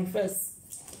not to manifest.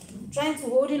 Trying to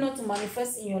hold you not to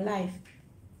manifest in your life.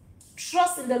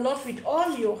 Trust in the Lord with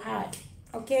all your heart,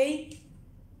 okay?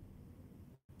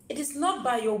 It is not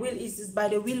by your will, it is by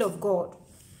the will of God.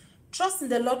 Trust in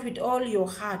the Lord with all your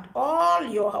heart.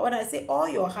 When I say all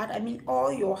your heart, I mean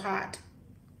all your heart.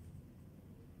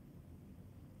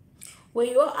 When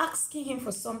you're asking him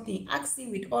for something, ask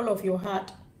him with all of your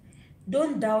heart.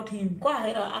 Don't doubt him. Go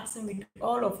ahead and ask him with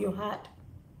all of your heart.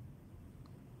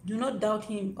 Do not doubt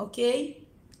him, okay?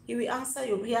 He will answer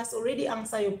he has already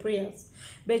answered your prayers.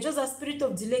 But just a spirit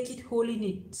of delay, keep holding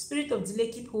it. Spirit of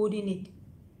delay, keep holding it.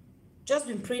 Just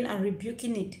be praying and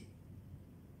rebuking it.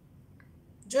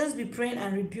 Just be praying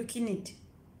and rebuking it.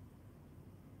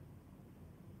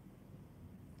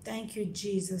 Thank you,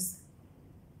 Jesus.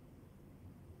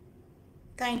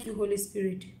 Thank you, Holy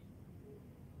Spirit.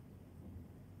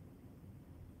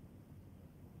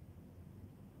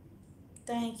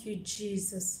 Thank you,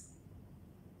 Jesus.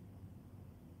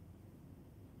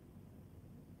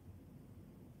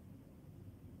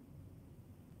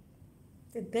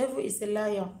 The devil is a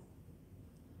liar.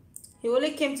 He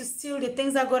only came to steal the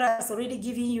things that God has already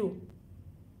given you.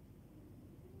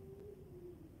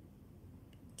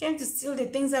 Came to steal the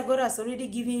things that God has already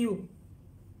given you.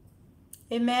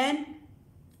 Amen.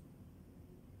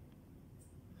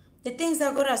 The things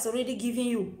that God has already given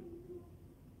you.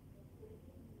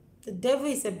 The devil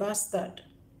is a bastard.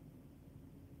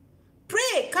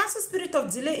 Pray. Cancel spirit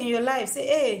of delay in your life. Say,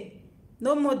 hey,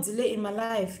 no more delay in my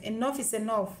life. Enough is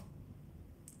enough.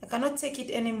 I cannot take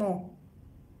it anymore.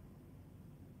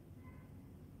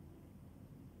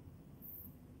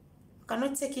 I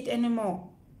cannot take it anymore.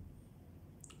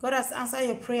 God has answered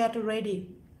your prayer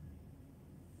already.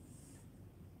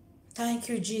 Thank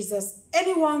you, Jesus.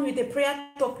 Anyone with a prayer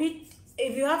topic,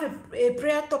 if you have a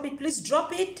prayer topic, please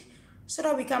drop it so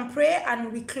that we can pray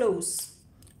and we close.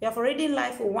 We have already in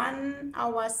live for 1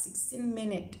 hour, 16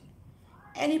 minutes.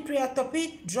 Any prayer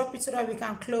topic, drop it so that we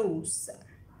can close.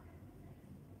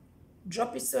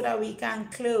 Drop it so that we can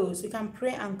close. We can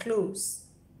pray and close.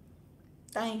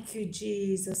 Thank you,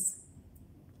 Jesus.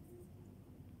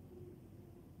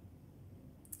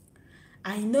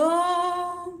 I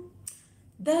know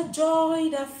the joy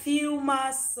that fills my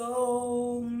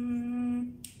soul.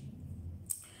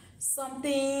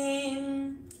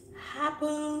 Something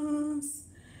happens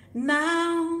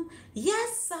now.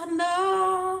 Yes, I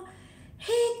know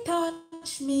he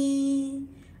touched me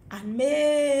and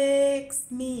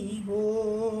makes me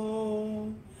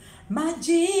whole. My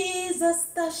Jesus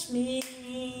touched me.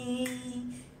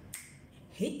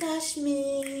 He touched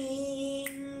me.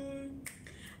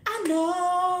 I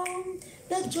know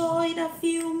the joy that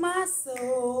fills my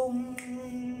soul.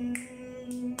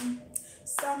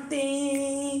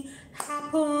 Something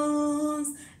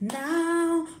happens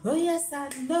now. Oh yes, I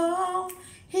know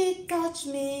he touched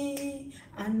me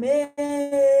and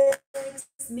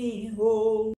makes me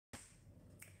whole.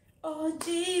 Oh,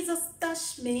 Jesus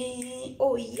touched me.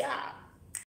 Oh yeah.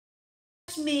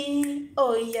 Touch me.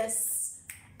 Oh yes.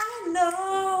 I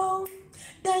know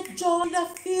the joy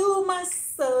that fills my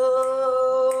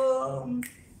soul.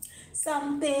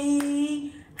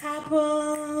 Something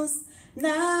happens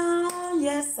now.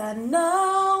 Yes, I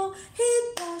know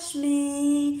he touched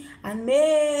me and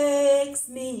makes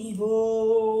me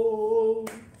whole.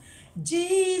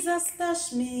 Jesus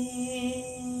touched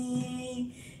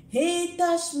me. He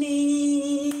touched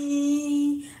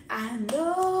me. I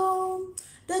know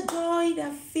the joy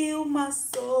that fills my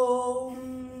soul.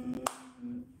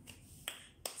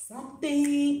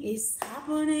 Something is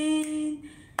happening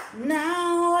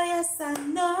now. Yes, I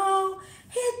know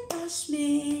he touched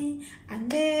me and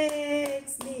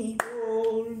makes me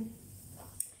whole.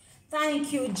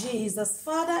 Thank you, Jesus.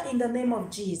 Father, in the name of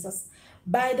Jesus,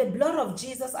 by the blood of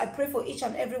Jesus, I pray for each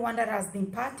and everyone that has been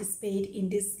participating in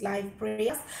this live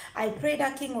prayers. I pray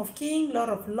that King of Kings, Lord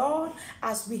of Lords,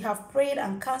 as we have prayed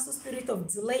and cancel spirit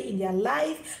of delay in their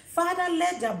life, Father,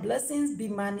 let their blessings be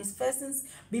manifesting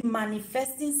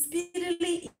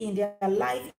speedily in their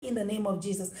life in the name of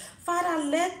Jesus. Father,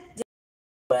 let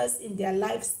in their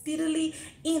life speedily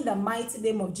in the mighty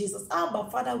name of Jesus. Abba,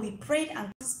 Father, we pray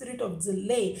and spirit of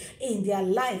delay in their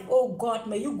life. Oh God,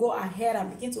 may you go ahead and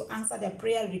begin to answer their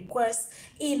prayer requests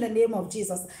in the name of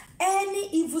Jesus. Any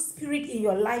evil spirit in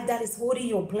your life that is holding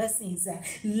your blessings,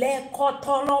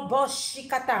 lekotolobo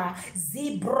shikata,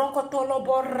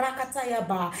 zibrokotolobo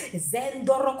rakatayaba,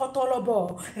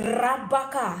 zendorokotolobo,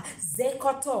 rabaka,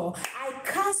 zekoto. I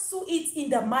cancel it in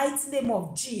the mighty name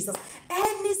of Jesus.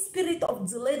 Any spirit of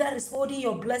delay that is holding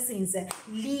your blessings,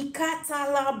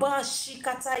 likatalaba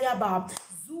shikatayaba,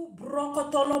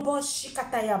 zubrokotolobo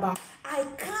shikatayaba, I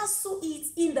cancel it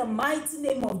in the mighty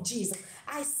name of Jesus.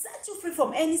 I set you free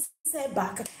from any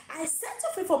setback. I set you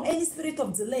free from any spirit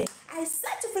of delay. I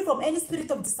set you free from any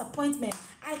spirit of disappointment.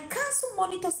 I cancel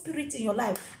monitor spirit in your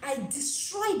life. I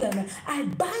destroy them. I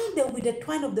bind them with the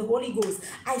twine of the Holy Ghost.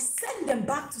 I send them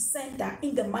back to center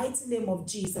in the mighty name of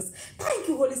Jesus. Thank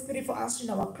you, Holy Spirit, for answering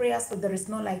our prayers, for there is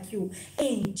none like you.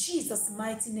 In Jesus'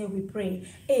 mighty name we pray.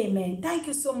 Amen. Thank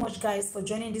you so much, guys, for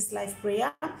joining this live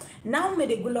prayer. Now may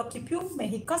the good Lord keep you. May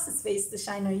he cause his face to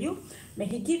shine on you. May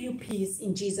he give you peace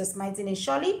in Jesus' mighty name.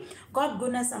 Surely, God's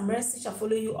goodness and mercy shall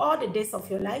follow you all the days of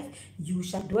your life. You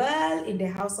shall dwell in the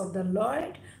house of the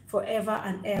Lord forever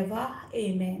and ever.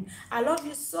 Amen. I love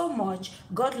you so much.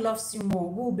 God loves you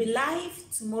more. We'll be live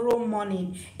tomorrow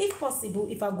morning. If possible,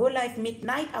 if I go live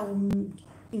midnight, I will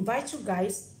invite you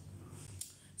guys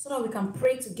so that we can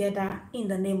pray together in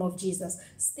the name of Jesus.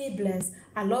 Stay blessed.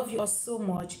 I love you all so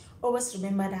much. Always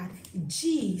remember that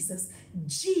Jesus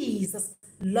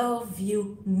love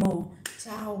you more.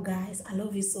 Ciao, guys. I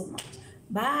love you so much.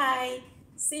 Bye.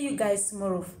 See you guys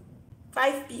tomorrow,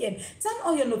 5 p.m. Turn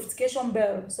on your notification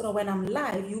bell so that when I'm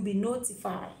live, you'll be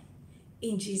notified.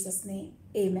 In Jesus' name,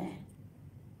 amen.